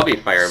could all be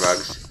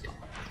Firebugs.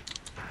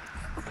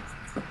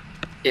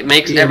 It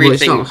makes Yeah, but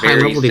it's everything not high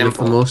very level enough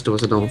for simple. most of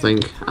us, I don't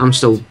think. I'm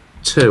still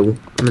 2,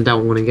 and I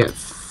don't want to get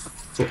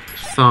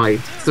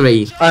 5,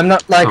 3. I'm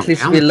not likely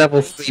Oh, to be damn.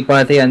 level 3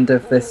 by the end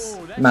of this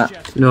map.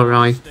 No,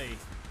 right.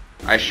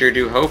 I sure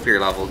do hope you're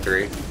level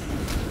 3.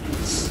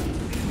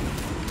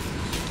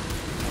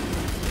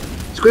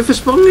 It's going for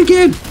spawn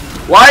again!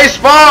 Why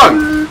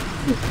spawn?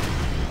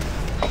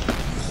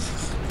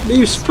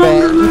 Leave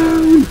spawn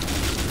alone!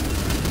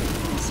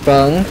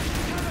 Sprung.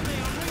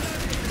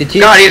 Did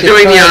you God, he's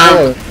doing the, fire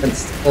wall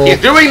against all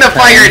He's doing the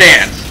fire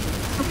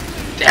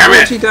dance! Damn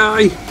Where'd it! he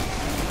die?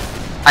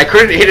 I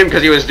couldn't hit him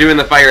because he was doing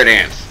the fire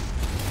dance.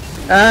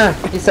 Ah,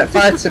 you set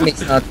fire to me,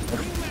 Snod.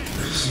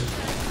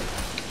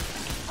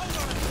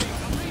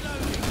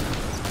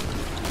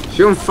 If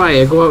you're on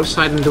fire, go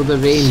outside and do the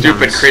rain Stupid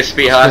dance.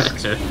 crispy husk.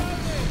 Better.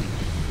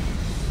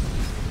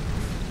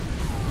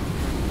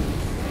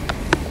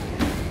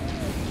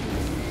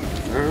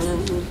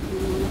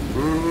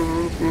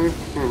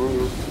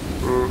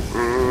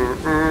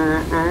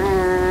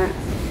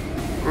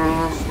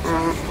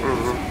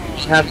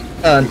 Have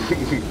fun.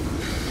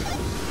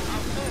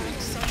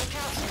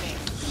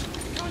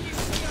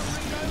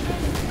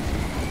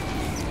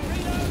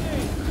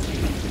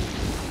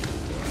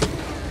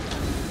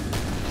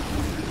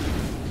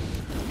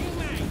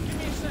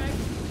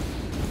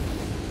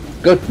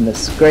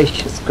 Goodness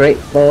gracious, great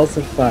balls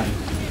of fire.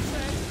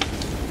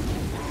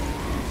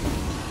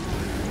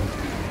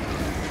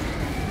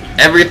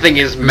 Everything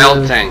is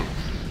melting.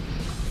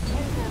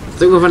 I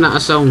think we've run out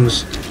of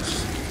songs.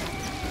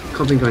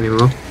 Can't think of any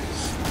more.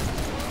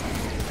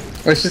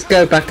 Let's just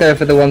go back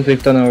over the ones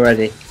we've done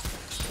already.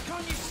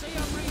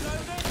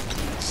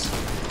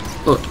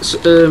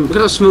 Oh, we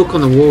got smoke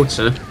on the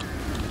water.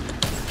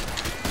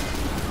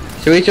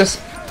 Should we just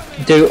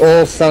do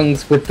all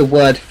songs with the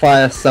word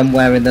fire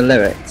somewhere in the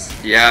lyrics?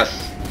 Yes.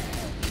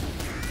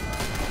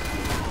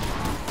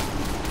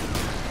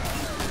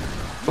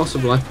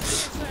 Possibly.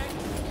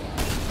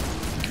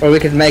 Or we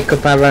could make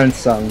up our own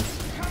songs.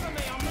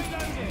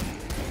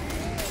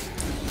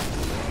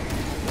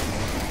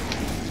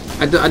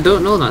 I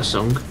don't know that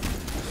song.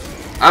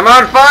 I'm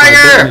on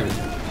fire!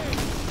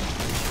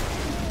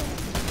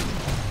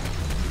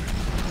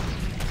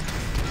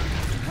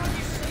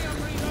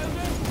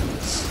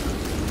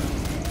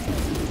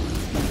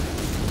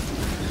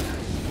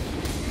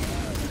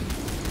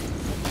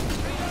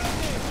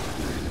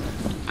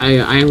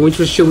 I'm going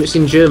to assume it's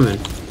in German.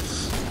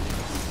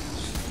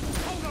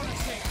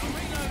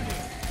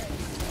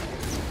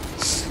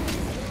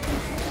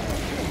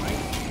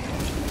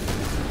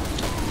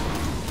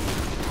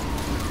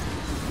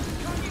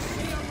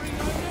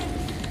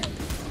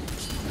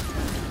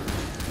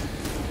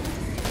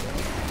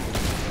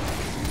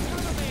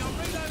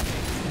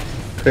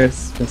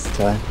 Christmas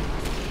time.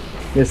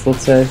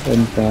 Mistletoe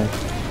and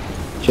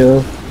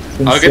Joel.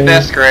 I'll get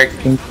this, Greg.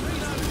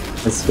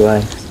 This way.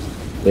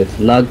 With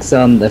logs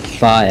on the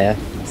fire.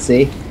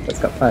 See? That's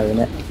got fire in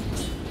it.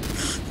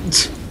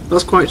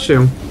 That's quite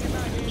true.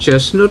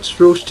 Chestnuts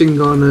roasting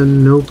on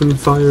an open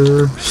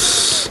fire. I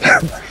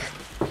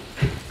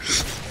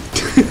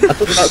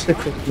thought lots of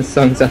Christmas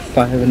songs have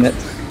fire in it.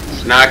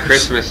 It's not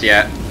Christmas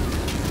yet.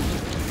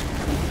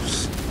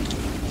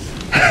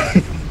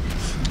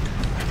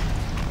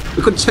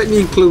 We could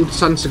technically include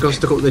Santa Claus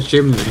stuck up the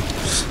chimney.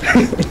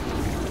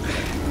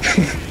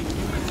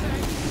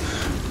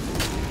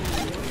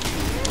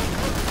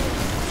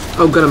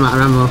 Oh god, I'm out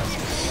of ammo.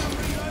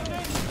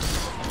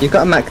 You've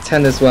got a Mac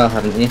 10 as well,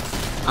 haven't you?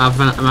 I'm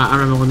out of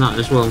ammo on that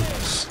as well.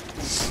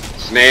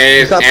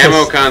 Sneeze, Got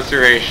ammo this.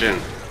 conservation.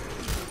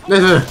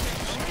 Never!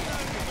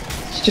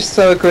 Just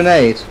throw a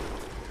grenade.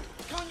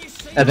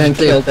 And then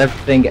killed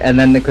everything, and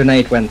then the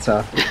grenade went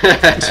off.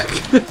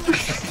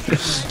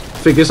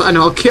 Figures, I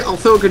know, I'll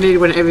throw a grenade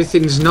when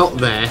everything's not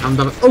there. I'm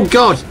done. Oh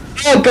god!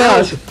 Oh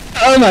god!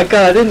 Oh my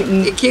god, I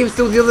didn't... It came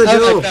through the other Oh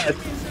door! my god.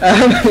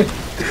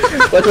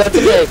 What do I have to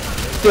do?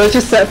 Do I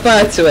just set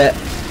fire to it?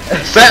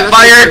 Set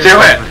fire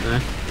to it!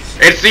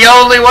 It's the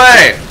only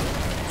way!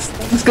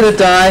 I'm just gonna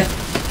die.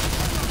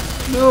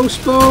 No,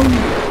 spawn!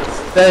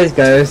 There it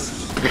goes.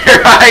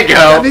 Here I I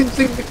go! didn't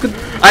think they could...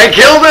 I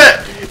killed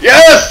it!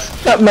 Yes!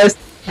 That most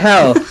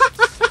hell.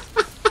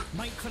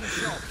 Make for the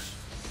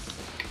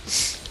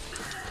shops.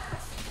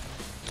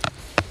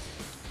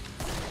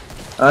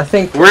 I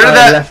think Where did I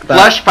that left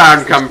flesh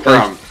pound come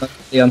from?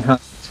 Unharmed.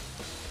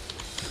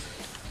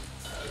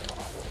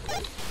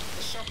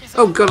 The shop is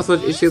Oh god, I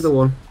thought it's the other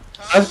one.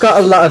 I've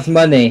got a lot of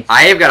money.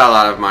 I have got a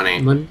lot of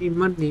money. Money,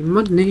 money,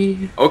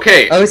 money.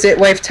 Okay. Oh, is it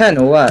wave 10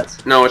 or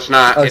what? No, it's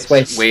not. Oh, it's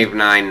it's wave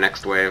 9,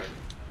 next wave.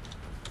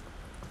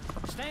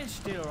 Stand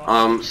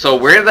still. So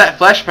where did that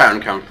flesh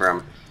pound come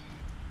from?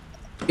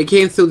 It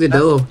came through the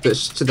door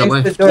that's to the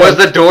left. Was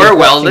the door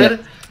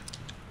welded?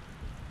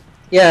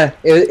 Yeah,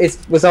 it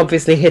was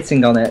obviously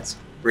hitting on it.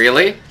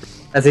 Really?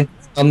 As in,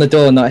 on the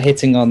door, not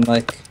hitting on,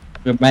 like,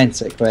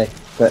 romantic way.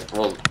 But,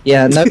 Well,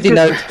 yeah, nobody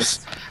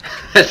noticed.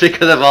 that's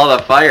because of all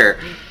the fire.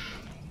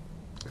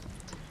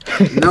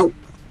 Nope.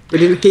 We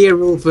didn't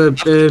hear over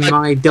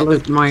my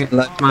delicate,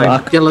 I couldn't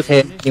hear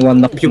delicate,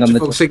 anyone knocking on the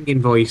beautiful door.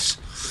 singing voice.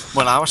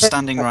 Well, I was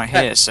standing right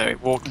here, so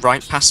it walked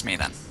right past me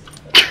then.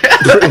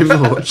 Pretty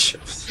much.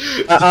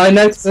 I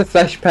noticed the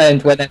flesh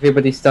pound when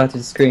everybody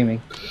started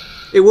screaming.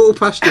 It walked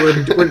past you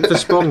and went for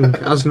Spong,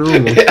 as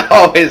normal. It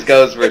always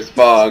goes for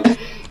Spong.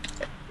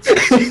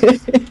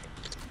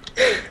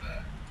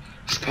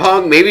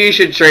 Spong, maybe you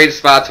should trade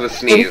spots with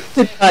Sneeze.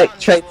 Like,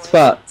 trade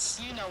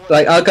spots.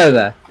 Like, I'll go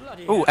there.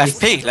 Ooh,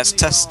 FP, let's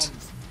test.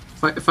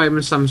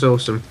 Fireman Sam's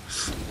awesome.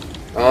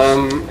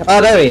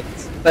 Oh, there he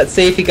is. Let's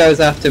see if he goes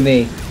after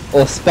me.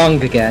 Or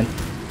Spong again.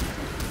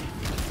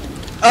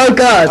 Oh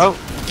god! Oh.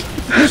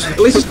 At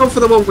least it's gone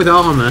for the one with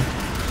armour.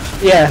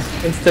 Yeah,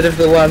 instead of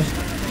the one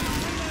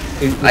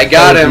who I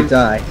got probably him.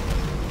 Die.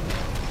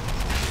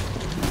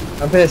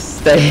 I'm gonna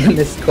stay in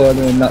this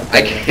corner and not go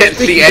I there. can't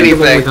see Speaking of the one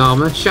with anything.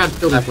 armour, Shad,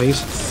 kill me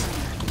please.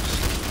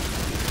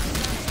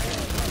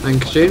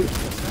 Thank you.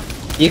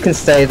 You can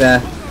stay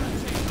there.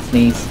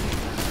 Sneeze.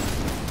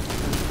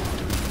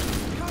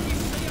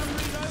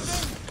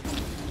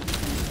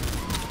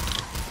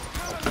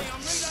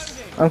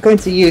 I'm going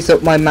to use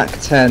up my Mac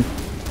 10.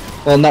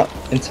 Well, not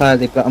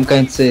entirely, but I'm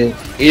going to...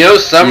 You know,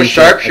 some Use it,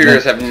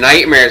 sharpshooters have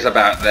nightmares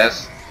about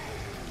this.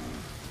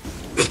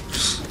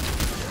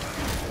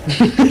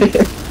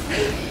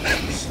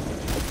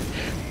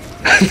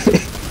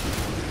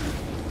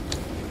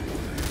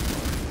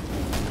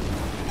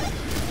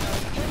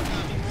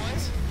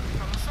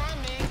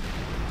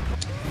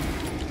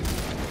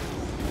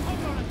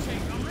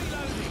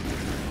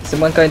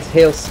 Someone going to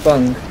heal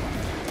Spong.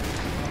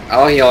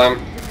 I'll heal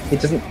him. He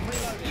doesn't...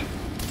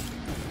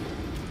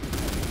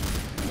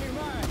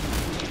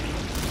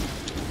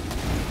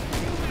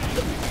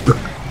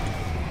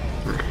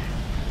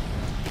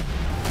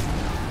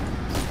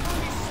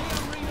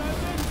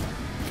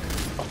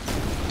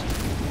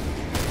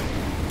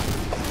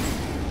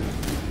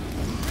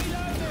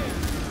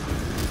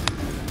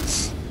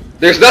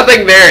 There's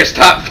nothing there.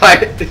 Stop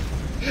fighting.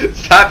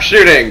 Stop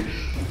shooting.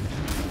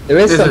 There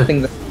is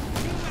something that...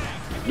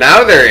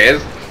 Now there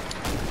is.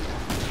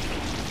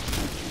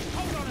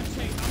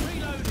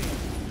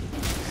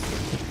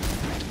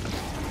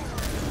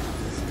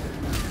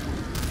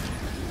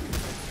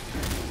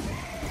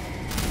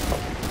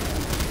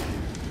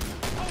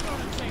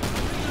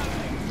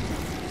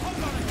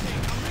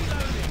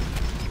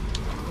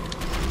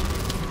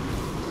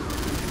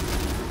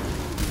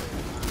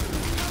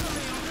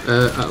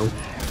 Uh-oh.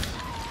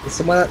 Is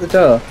someone at the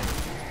door?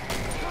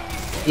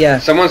 Yeah.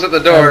 Someone's at the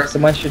door.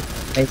 Someone should...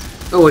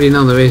 Oh, I didn't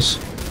know there is.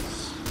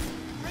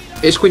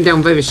 It's going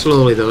down very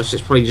slowly though, so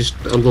it's probably just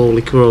a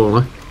lowly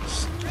crawler.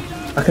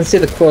 I can see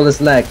the crawler's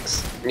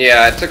legs.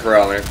 Yeah, it's a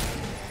crawler.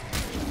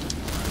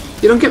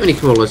 You don't get many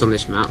crawlers on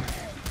this map.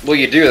 Well,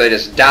 you do. They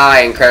just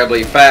die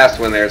incredibly fast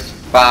when there's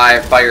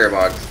 5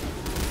 firebugs.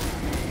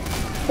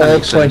 That All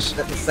makes sense.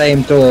 pointing at the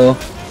same door,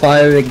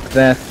 firing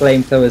their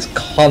flamethrowers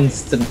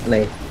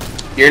constantly.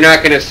 You're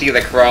not gonna see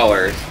the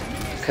crawlers,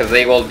 because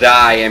they will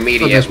die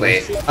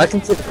immediately. I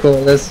can see the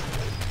crawlers.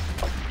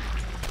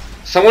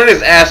 Someone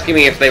is asking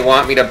me if they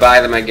want me to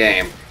buy them a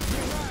game.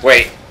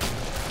 Wait.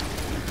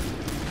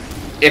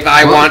 If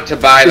I What? want to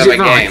buy Is them it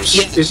a game.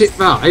 vibes? Is it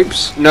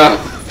vibes? No.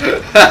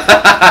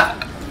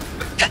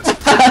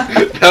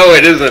 No,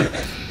 it isn't.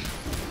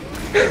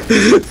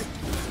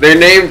 Their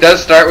name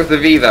does start with a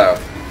V, though.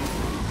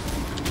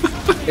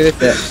 Who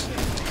is it?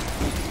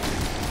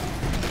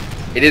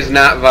 It is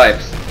not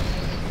Vibes.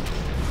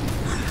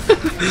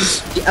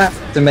 You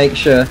have to make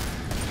sure.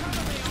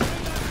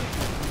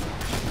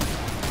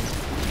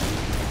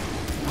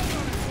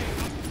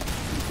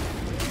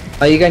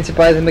 Are you going to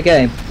buy them a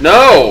game?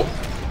 No!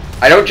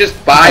 I don't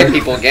just buy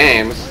people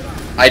games.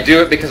 I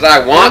do it because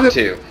I want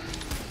to.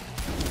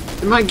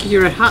 It might give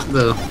you a hat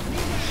though.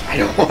 I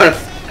don't want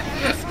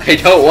I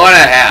don't want a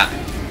hat.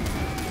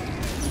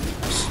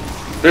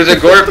 There's a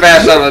gore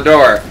fast on the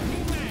door.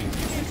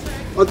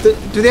 Or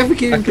do they have a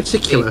game in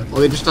particular, or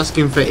are they just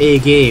asking for a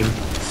game?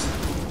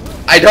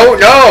 I don't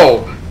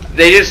know!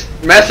 They just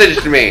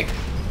messaged me.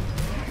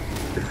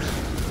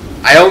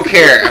 I don't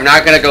care. I'm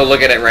not gonna go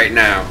look at it right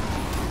now.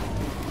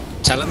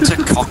 Tell him to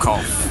cock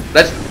off.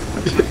 That's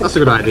That's a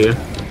good idea.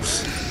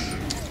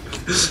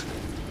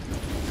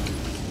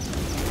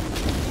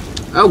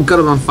 Oh god,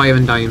 I'm on fire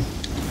and dying.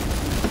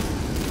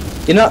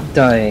 You're not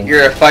dying.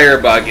 you're a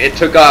firebug. It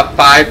took off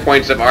 5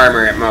 points of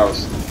armor at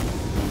most.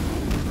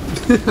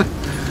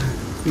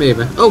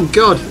 Maybe. Oh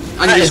god,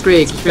 Andy's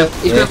great. He's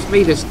been after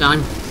me this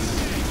time.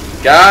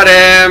 Got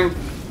him!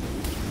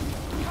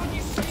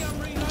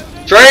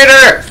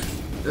 Traitor!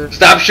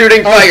 Stop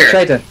shooting Oh, fire!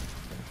 trader.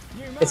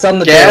 It's on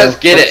the Gaz, door.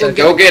 get it.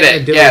 Go get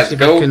it. Gaz,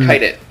 go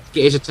kite it.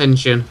 Get his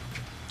attention.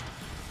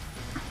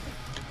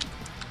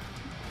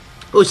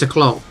 Oh, it's a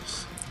clock.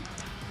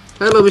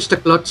 Hello, Mr.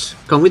 Klutz.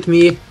 Come with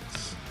me.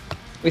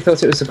 We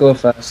thought it was a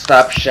gopher.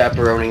 Stop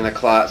chaperoning the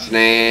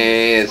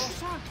Klotznays.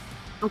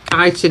 I'm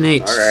kiting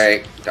it.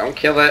 Alright, don't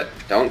kill it.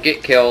 Don't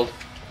get killed.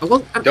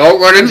 Don't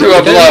Don't run into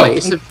a blow.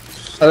 It's a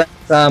Collect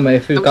armor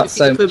if we've got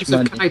so much purpose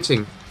money. of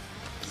kiting.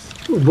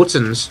 Ooh,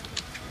 buttons.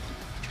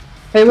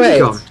 Hey, wait.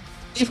 Go on.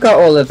 You've got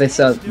all of this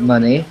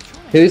money.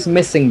 Who's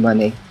missing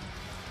money?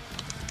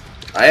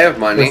 I have Or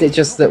money. is it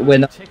just that we're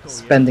not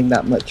spending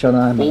that much on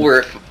armor?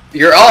 Well,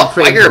 you're all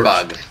Pretty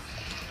firebugs.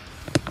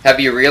 Have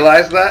you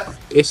realized that?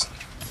 It's.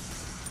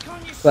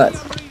 But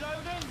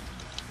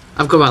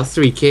I've got about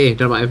 3k.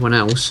 Don't know about everyone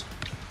else.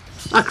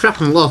 Ah,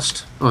 crap! I'm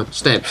lost. Oh,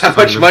 steps. How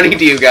much money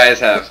do you guys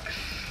have?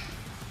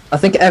 I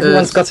think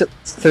everyone's got at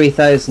least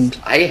 3,000.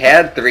 I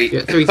had three.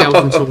 Yeah,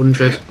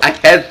 3,200. I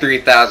had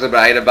 3,000, but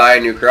I had to buy a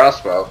new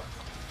crossbow.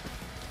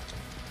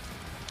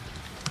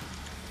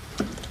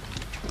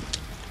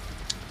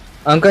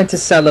 I'm going to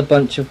sell a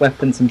bunch of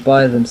weapons and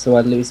buy them so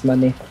I lose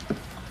money.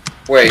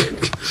 Wait,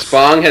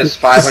 Spong has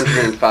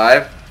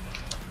 505?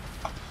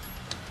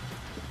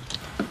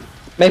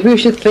 Maybe we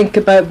should think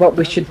about what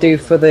we should do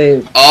for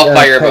the All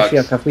firebugs.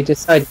 patriarch. Have we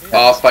decided?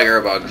 All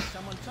firebugs.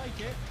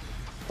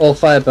 All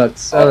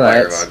firebugs. All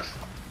Alright. firebugs.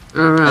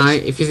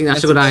 Alright, if you think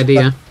that's a good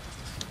idea.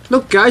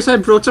 Look, guys, I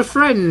brought a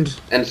friend.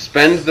 And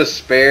spend the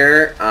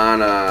spare on,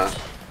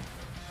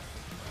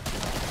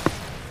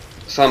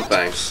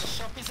 something.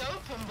 Shop is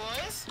open,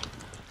 boys.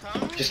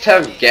 Come Just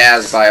have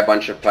Gaz buy a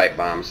bunch of pipe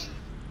bombs.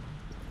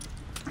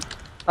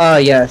 Ah,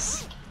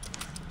 yes.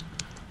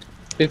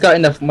 We've got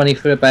enough money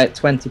for about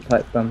 20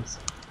 pipe bombs.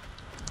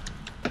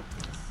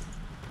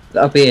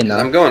 That'll be enough.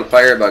 I'm going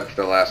firebug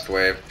for the last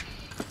wave.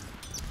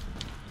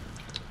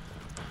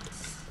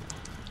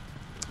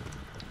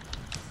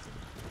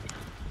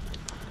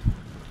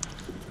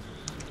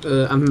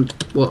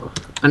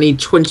 I need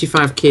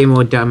 25k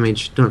more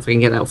damage. Don't know if I can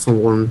get that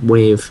from one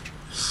wave.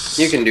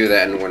 You can do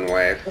that in one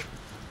wave.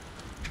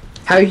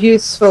 How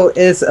useful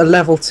is a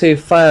level 2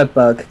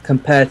 firebug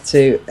compared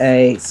to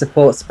a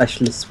support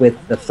specialist with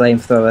the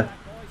flamethrower?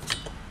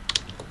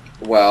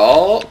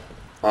 Well,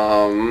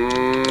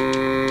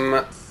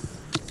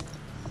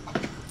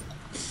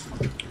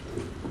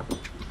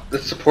 the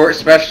support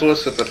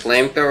specialist with the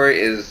flamethrower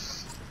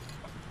is,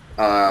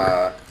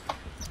 well,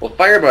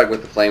 Firebug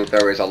with the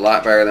flamethrower is a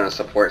lot better than a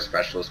support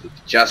specialist with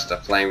just a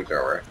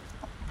flamethrower.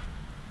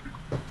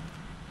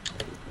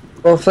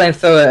 Or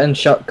flamethrower and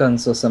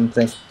shotguns or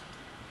something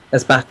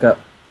as backup.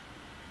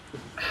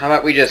 How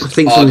about we I just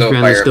think all someone's go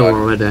behind this door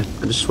Firebug? already.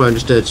 I just swear I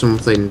just heard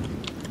something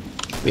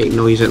make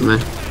noise at me.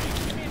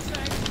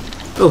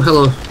 Oh,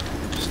 hello,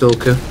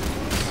 Stalker.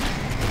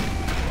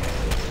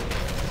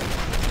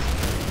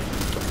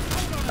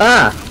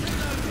 Ah!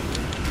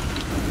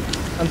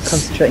 I'm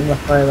concentrating my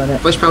fire on it.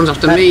 Fleshpound's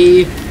after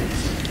me.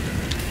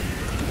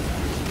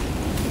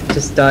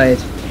 Just died.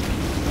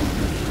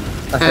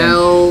 I think.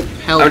 Help,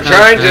 help, I'm help,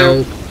 trying to.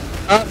 help.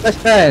 Oh, my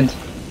friend!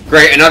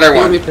 Great, another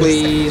Heal me, one.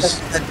 please.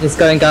 He's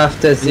going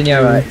after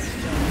Zinurite.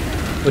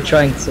 We're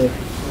trying to.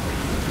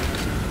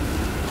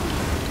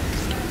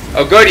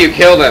 Oh good, you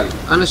killed him.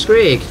 And a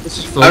Scrag. This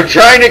is fun. I'm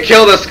trying to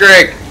kill the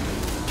Scrag,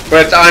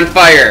 but it's on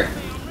fire.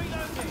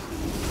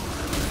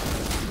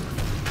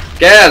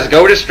 Gaz,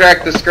 go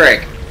distract the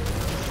Scrag.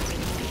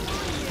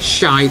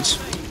 Shite.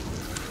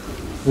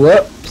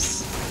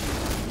 Whoops.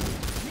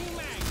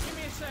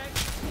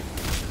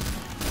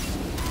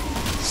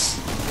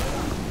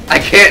 I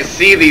can't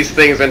see these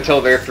things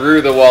until they're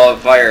through the wall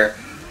of fire.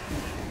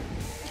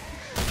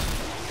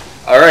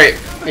 Alright.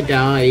 I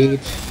died.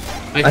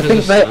 I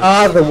think they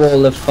are the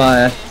wall of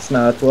fire,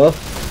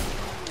 Snarldwarf.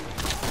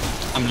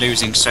 I'm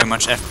losing so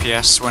much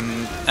FPS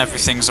when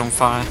everything's on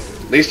fire.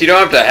 At least you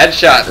don't have to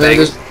headshot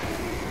things.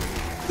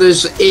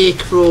 There's a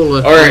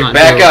crawler. Alright, on that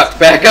back door. up.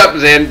 Back up,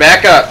 Zin.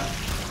 Back up.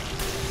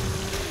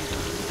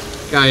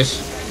 Guys,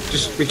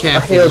 just be I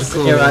careful. healed There's a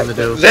crawler on the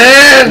door.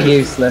 Zin!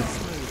 Useless.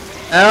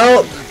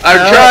 Help! I'm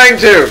Help. trying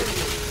to.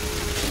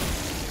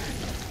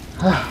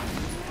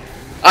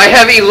 I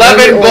have 11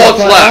 Maybe all bolts of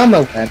my left.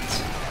 armor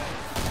went.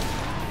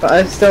 But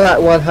I'm still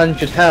at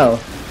 100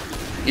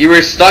 health. You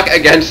were stuck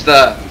against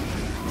the...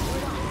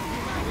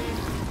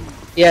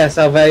 Yes,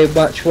 I very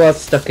much was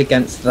stuck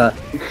against the.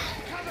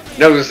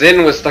 No,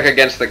 Zin was stuck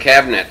against the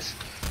cabinets.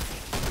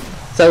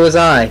 So was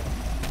I.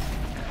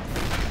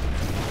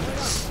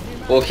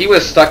 Well, he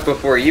was stuck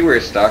before you were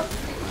stuck.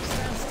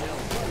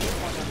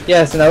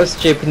 Yes, and I was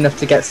stupid enough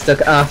to get stuck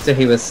after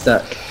he was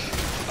stuck.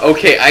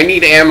 Okay, I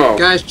need ammo.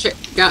 Guys,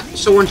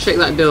 someone check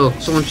that door.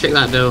 Someone check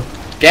that door.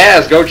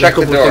 Gaz, go There's check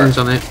a the couple of door. things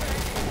on it.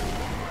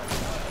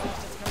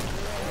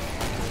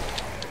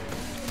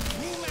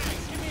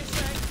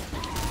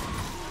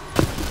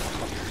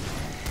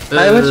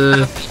 How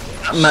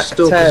much Mac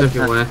Stalkers 10?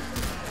 everywhere.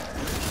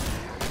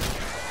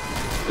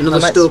 Another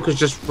Max- stalker's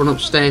just run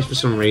upstairs for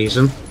some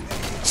reason.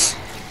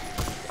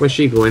 Where's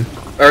she going?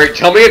 Or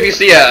tell me if you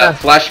see a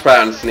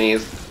fleshbound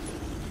sneeze.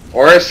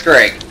 Or a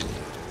scrake.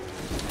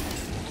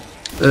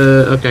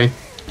 Okay.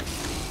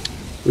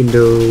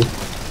 Window.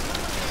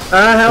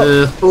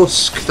 Help!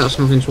 Husk, that's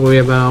nothing to worry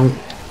about.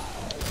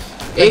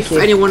 If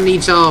anyone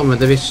needs armor,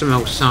 there is some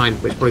outside,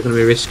 but it's probably going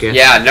to be risky.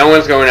 Yeah, no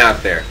one's going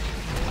out there.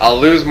 I'll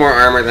lose more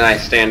armor than I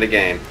stand to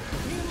gain.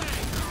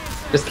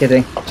 Just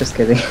kidding. Just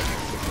kidding.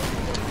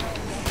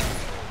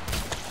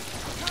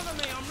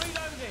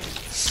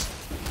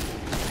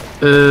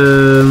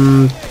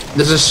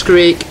 There's a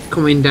scrake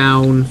coming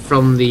down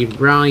from the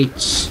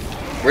right.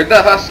 Where'd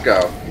the husk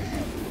go?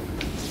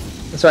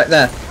 It's right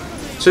there.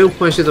 So,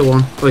 where's the other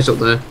one? Oh, he's up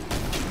there.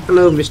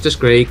 Hello, Mr.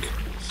 Scrake.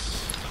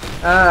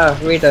 Ah,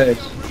 reload.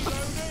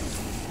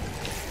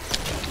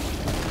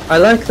 I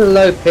like the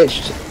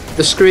low-pitched...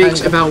 The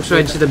Scrake's about to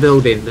enter the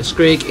building. The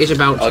Scrake is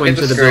about to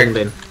enter the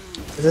building.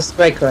 There's a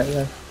Scrake right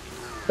there.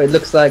 But it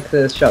looks like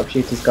the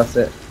sharpshooter's got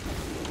it.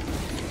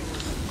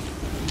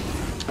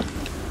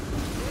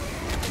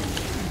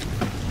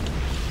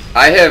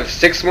 I have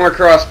 6 more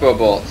crossbow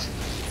bolts.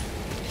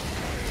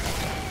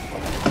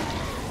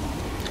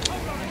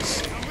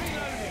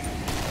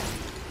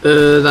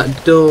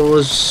 That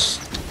door's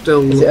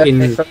still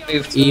looking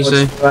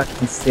easy. I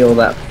can steal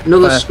that.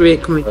 Another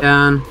Scrake coming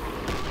down.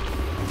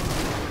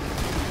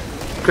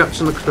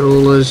 Craps on the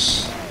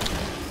crawlers.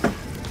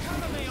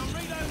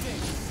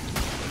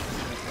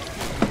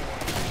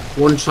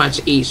 One tried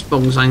to eat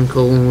Spong's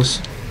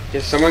ankles.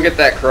 Did someone get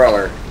that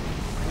crawler?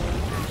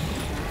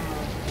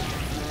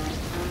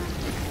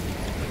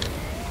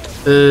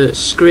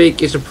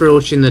 Scrake is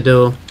approaching the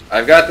door.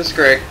 I've got the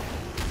scrake.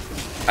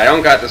 I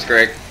don't got the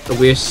scrake.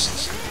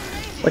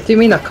 What do you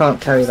mean I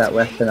can't carry that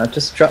weapon? I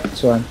just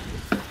dropped one.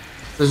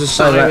 There's a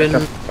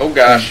siren. Oh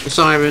gosh. A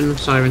siren.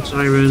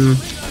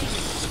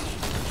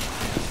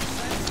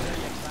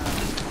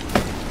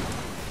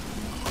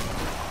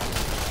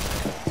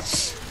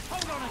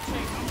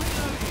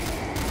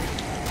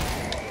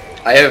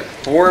 I have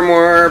 4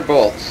 more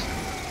bolts.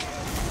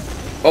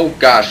 Oh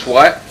gosh,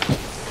 what?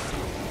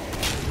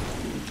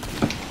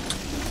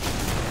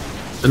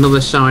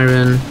 Another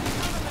siren.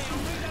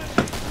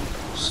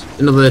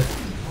 Another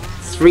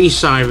 3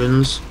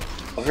 sirens.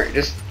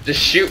 Just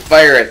shoot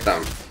fire at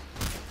them.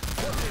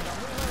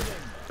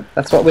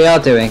 That's what we are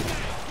doing.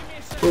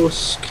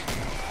 Husk.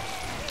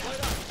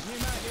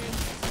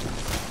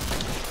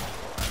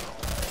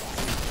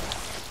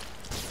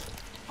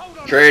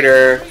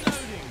 Traitor.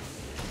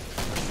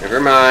 Never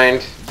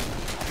mind.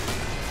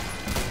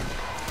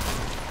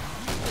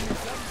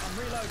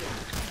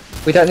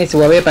 We don't need to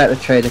worry about the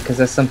trader because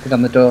there's something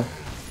on the door.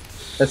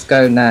 Let's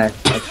go now,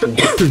 actually.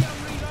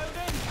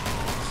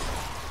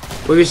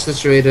 Where is the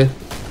trader?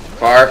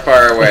 Far,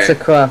 far away. It's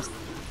across.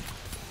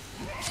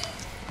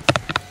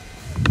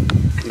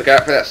 Look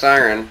out for that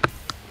siren.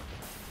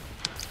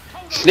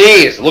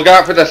 Sneeze! Look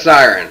out for the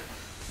siren.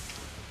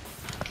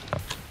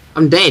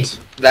 I'm dead.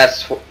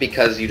 That's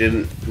because you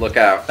didn't look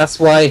out. That's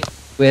why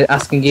we're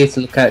asking you to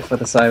look out for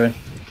the siren.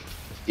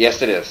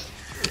 Yes, it is.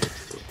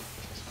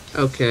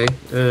 Okay,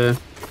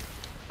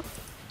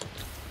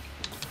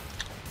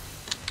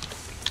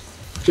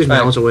 just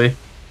miles away.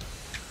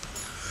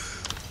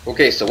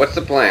 Okay, so what's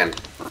the plan?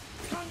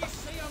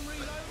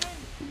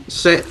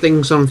 Set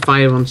things on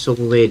fire until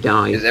they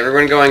die. Is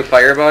everyone going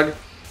Firebug?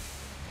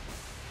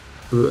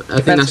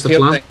 I think that's the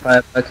plan.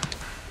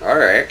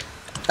 Alright.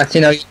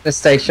 Actually, no, you're gonna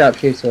stay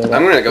sharpshooter.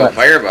 I'm gonna go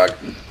Firebug.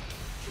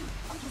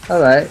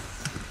 Alright.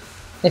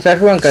 If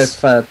everyone goes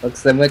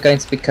Firebugs, then we're going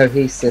to be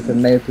cohesive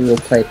and maybe we'll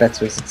play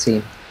better as a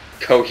team.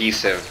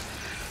 Cohesive.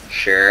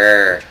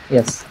 Sure.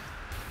 Yes.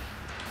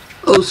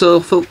 Also,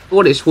 for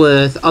what it's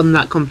worth, on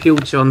that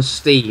computer on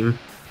Steam,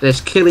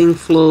 there's Killing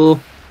Floor,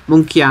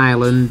 Monkey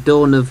Island,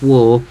 Dawn of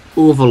War,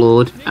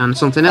 Overlord, and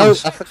something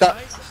else. Oh,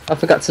 I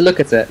forgot to look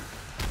at it.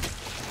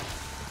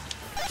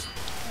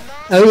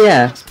 Oh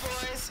yeah.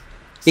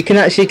 You can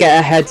actually get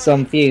a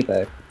heads-on view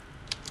though.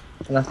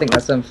 And I think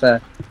that's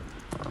unfair.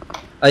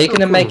 Are you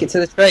gonna make it to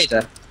the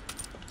trader?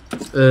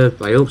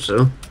 I hope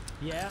so.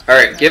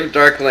 Alright, give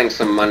Darkling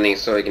some money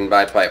so he can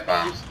buy pipe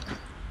bombs.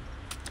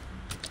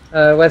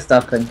 Where's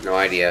Darkling? No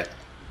idea.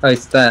 Oh,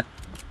 it's there.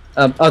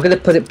 I'm gonna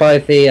put it by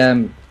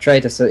the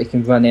trader so that he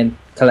can run in,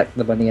 collect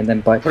the money, and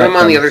then buy. Put him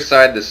on the other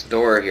side of this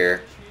door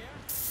here.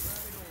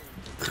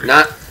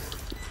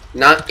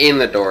 Not in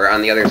the door,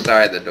 on the other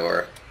side of the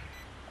door.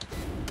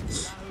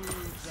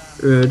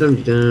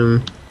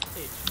 Dum-dum.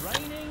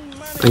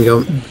 Hang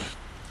on.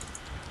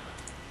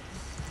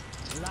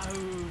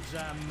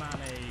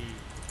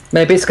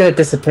 Maybe it's gonna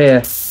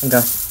disappear. Hang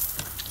on.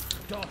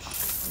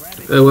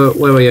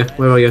 Where are you?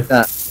 Where are you?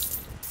 That.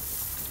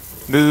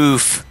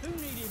 Move.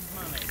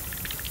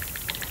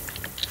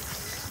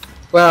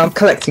 Well, I'm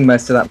collecting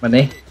most of that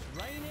money.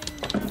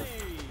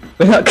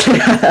 We're not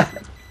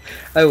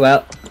oh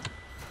well.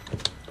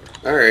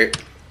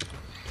 Alright.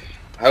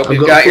 I hope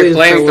you've got your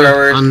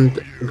flamethrowers. And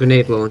a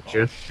grenade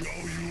launcher.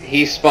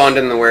 He spawned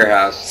in the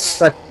warehouse.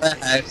 It's like a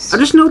warehouse. I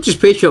just noticed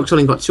Patriarch's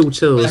only got 2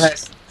 tools.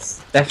 Warehouse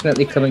is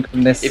definitely coming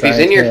from this If side he's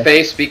in your here.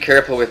 face, be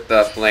careful with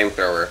the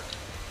flamethrower.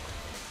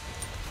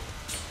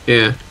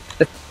 Yeah.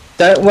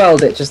 Don't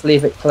weld it, just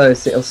leave it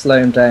close, it'll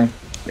slow him down.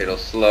 It'll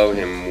slow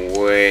him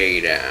way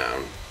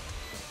down.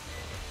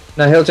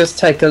 No, he'll just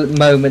take a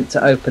moment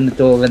to open the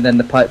door and then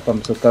the pipe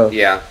bombs will go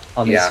Yeah.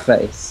 on his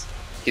face.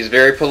 He's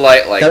very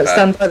polite like Don't that.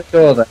 stand by the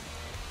door then.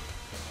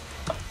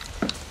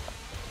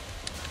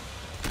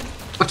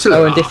 What's a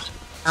Oh, and if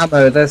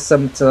ammo, there's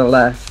some to the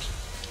left.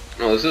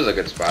 Oh, this is a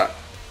good spot.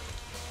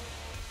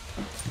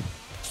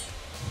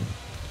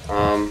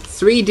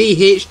 3D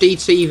HD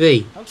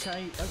TV.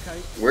 Okay, okay.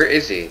 Where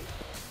is he?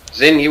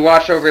 Zin, you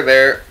watch over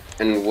there,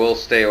 and we'll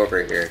stay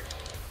over here.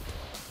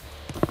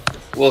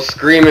 We'll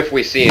scream if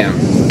we see him.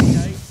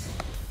 Okay.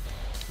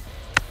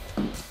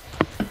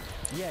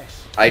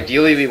 Yes.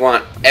 Ideally, we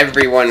want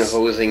everyone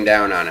hosing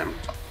down on him.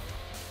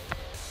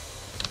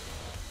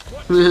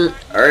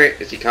 Alright,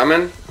 is he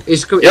coming?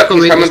 He's Yep,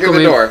 he's coming through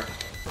the door.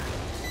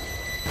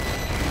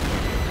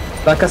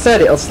 Like I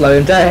said, it'll slow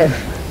him down.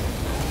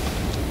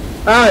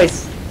 Oh,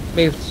 he's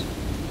moved.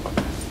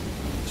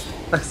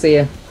 I see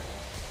you.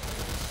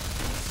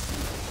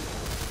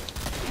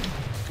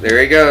 There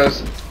he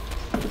goes.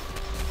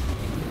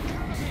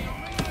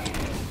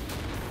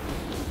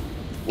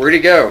 Where'd he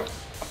go?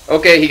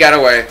 Okay, he got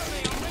away.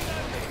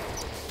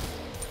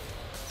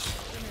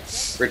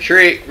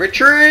 Retreat!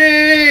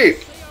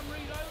 Retreat!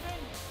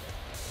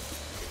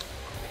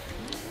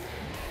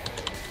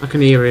 I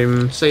can hear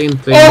him saying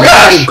things. Oh,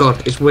 gosh! Oh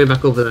god, it's way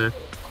back over there.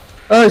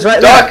 Oh, he's right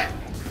Duck! there.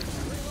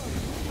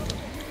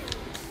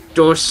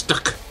 Door's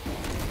stuck.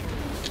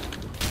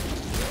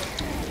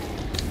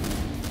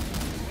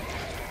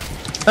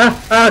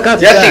 Ah,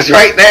 God. Yes, he's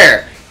right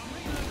there!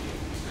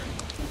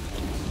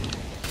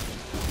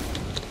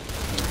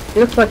 He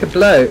looks like a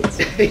bloat.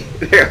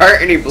 There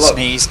aren't any blows.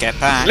 Sneeze, get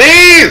back.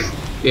 Sneeze!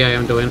 Yeah,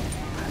 I'm doing.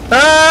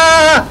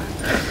 Ah!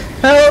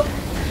 Help!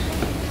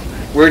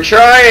 We're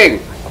trying!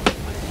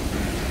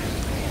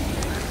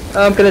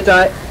 Oh, I'm gonna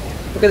die.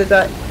 I'm gonna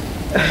die.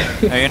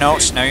 No, you're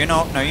not. No, you're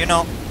not. No, you're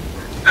not.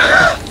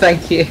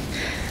 Thank you.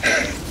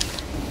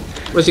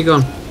 Where's he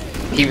gone?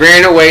 He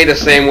ran away the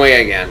same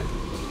way again.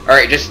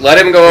 Alright, just let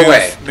him go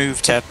away.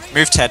 Move, Ted.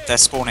 Move, Ted. They're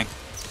spawning.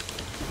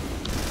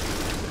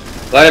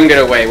 Let him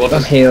get away. We'll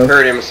just I'm healed.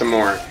 hurt him some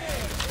more.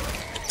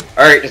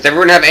 Alright, does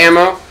everyone have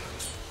ammo?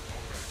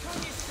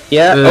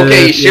 Yeah.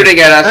 Okay, he's shooting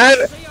at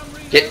us. Ah,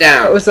 Get what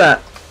down. was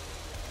that?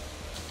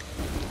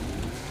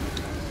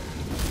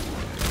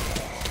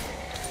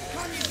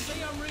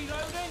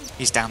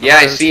 He's down the Yeah,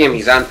 I road. see him.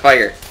 He's on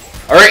fire.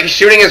 Alright, he's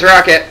shooting his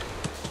rocket.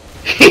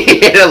 He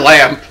hit a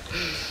lamp.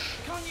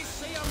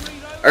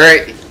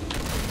 Alright.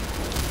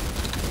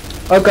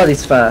 Oh God,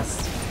 he's fast.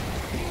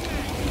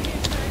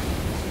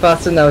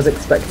 Faster than I was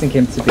expecting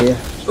him to be.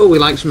 Oh, he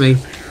likes me.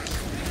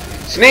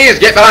 Sneeze,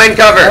 get behind Oh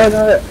cover.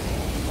 no.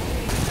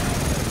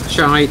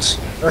 Shite.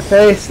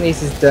 Okay,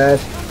 Sneeze is dead.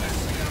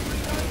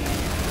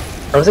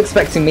 I was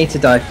expecting me to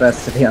die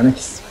first, to be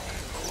honest.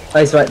 Oh,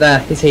 he's right there.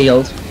 He's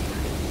healed.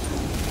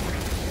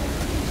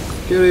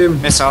 Kill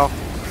him. Missile.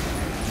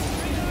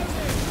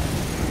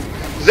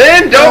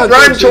 Zin, don't Oh,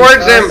 run don't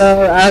towards him.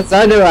 Oh, as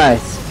I know, right.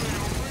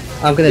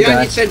 I'm gonna Behind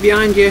die. you, Ted,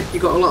 behind you. You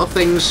got a lot of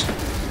things.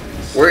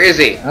 Where is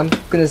he? I'm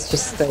gonna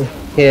just stay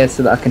here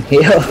so that I can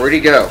heal. Where'd he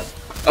go?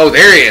 Oh,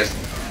 there he is.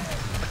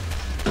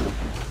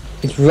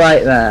 He's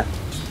right there.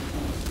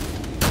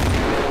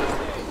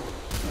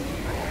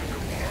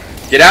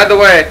 Get out of the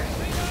way.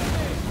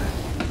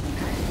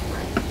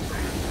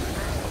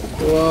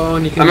 Go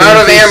on, you can I'm do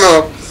out of this.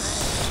 ammo.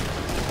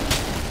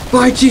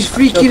 Bite his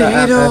freaking that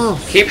head ammo.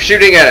 off. Keep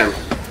shooting at him.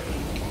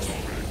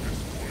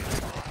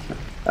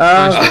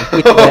 Oh,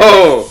 he did it.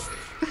 Oh.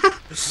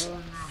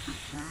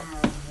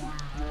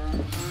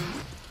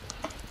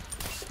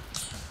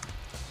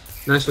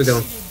 Nicely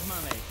done.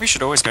 We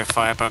should always go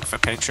Firebug for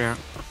Patreon.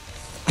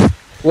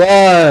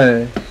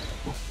 Whoa!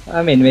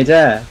 I'm in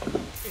midair.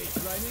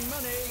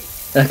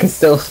 I can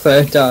still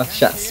throw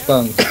Shat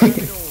Spunk.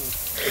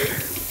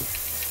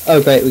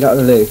 Oh great, we got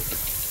the loot.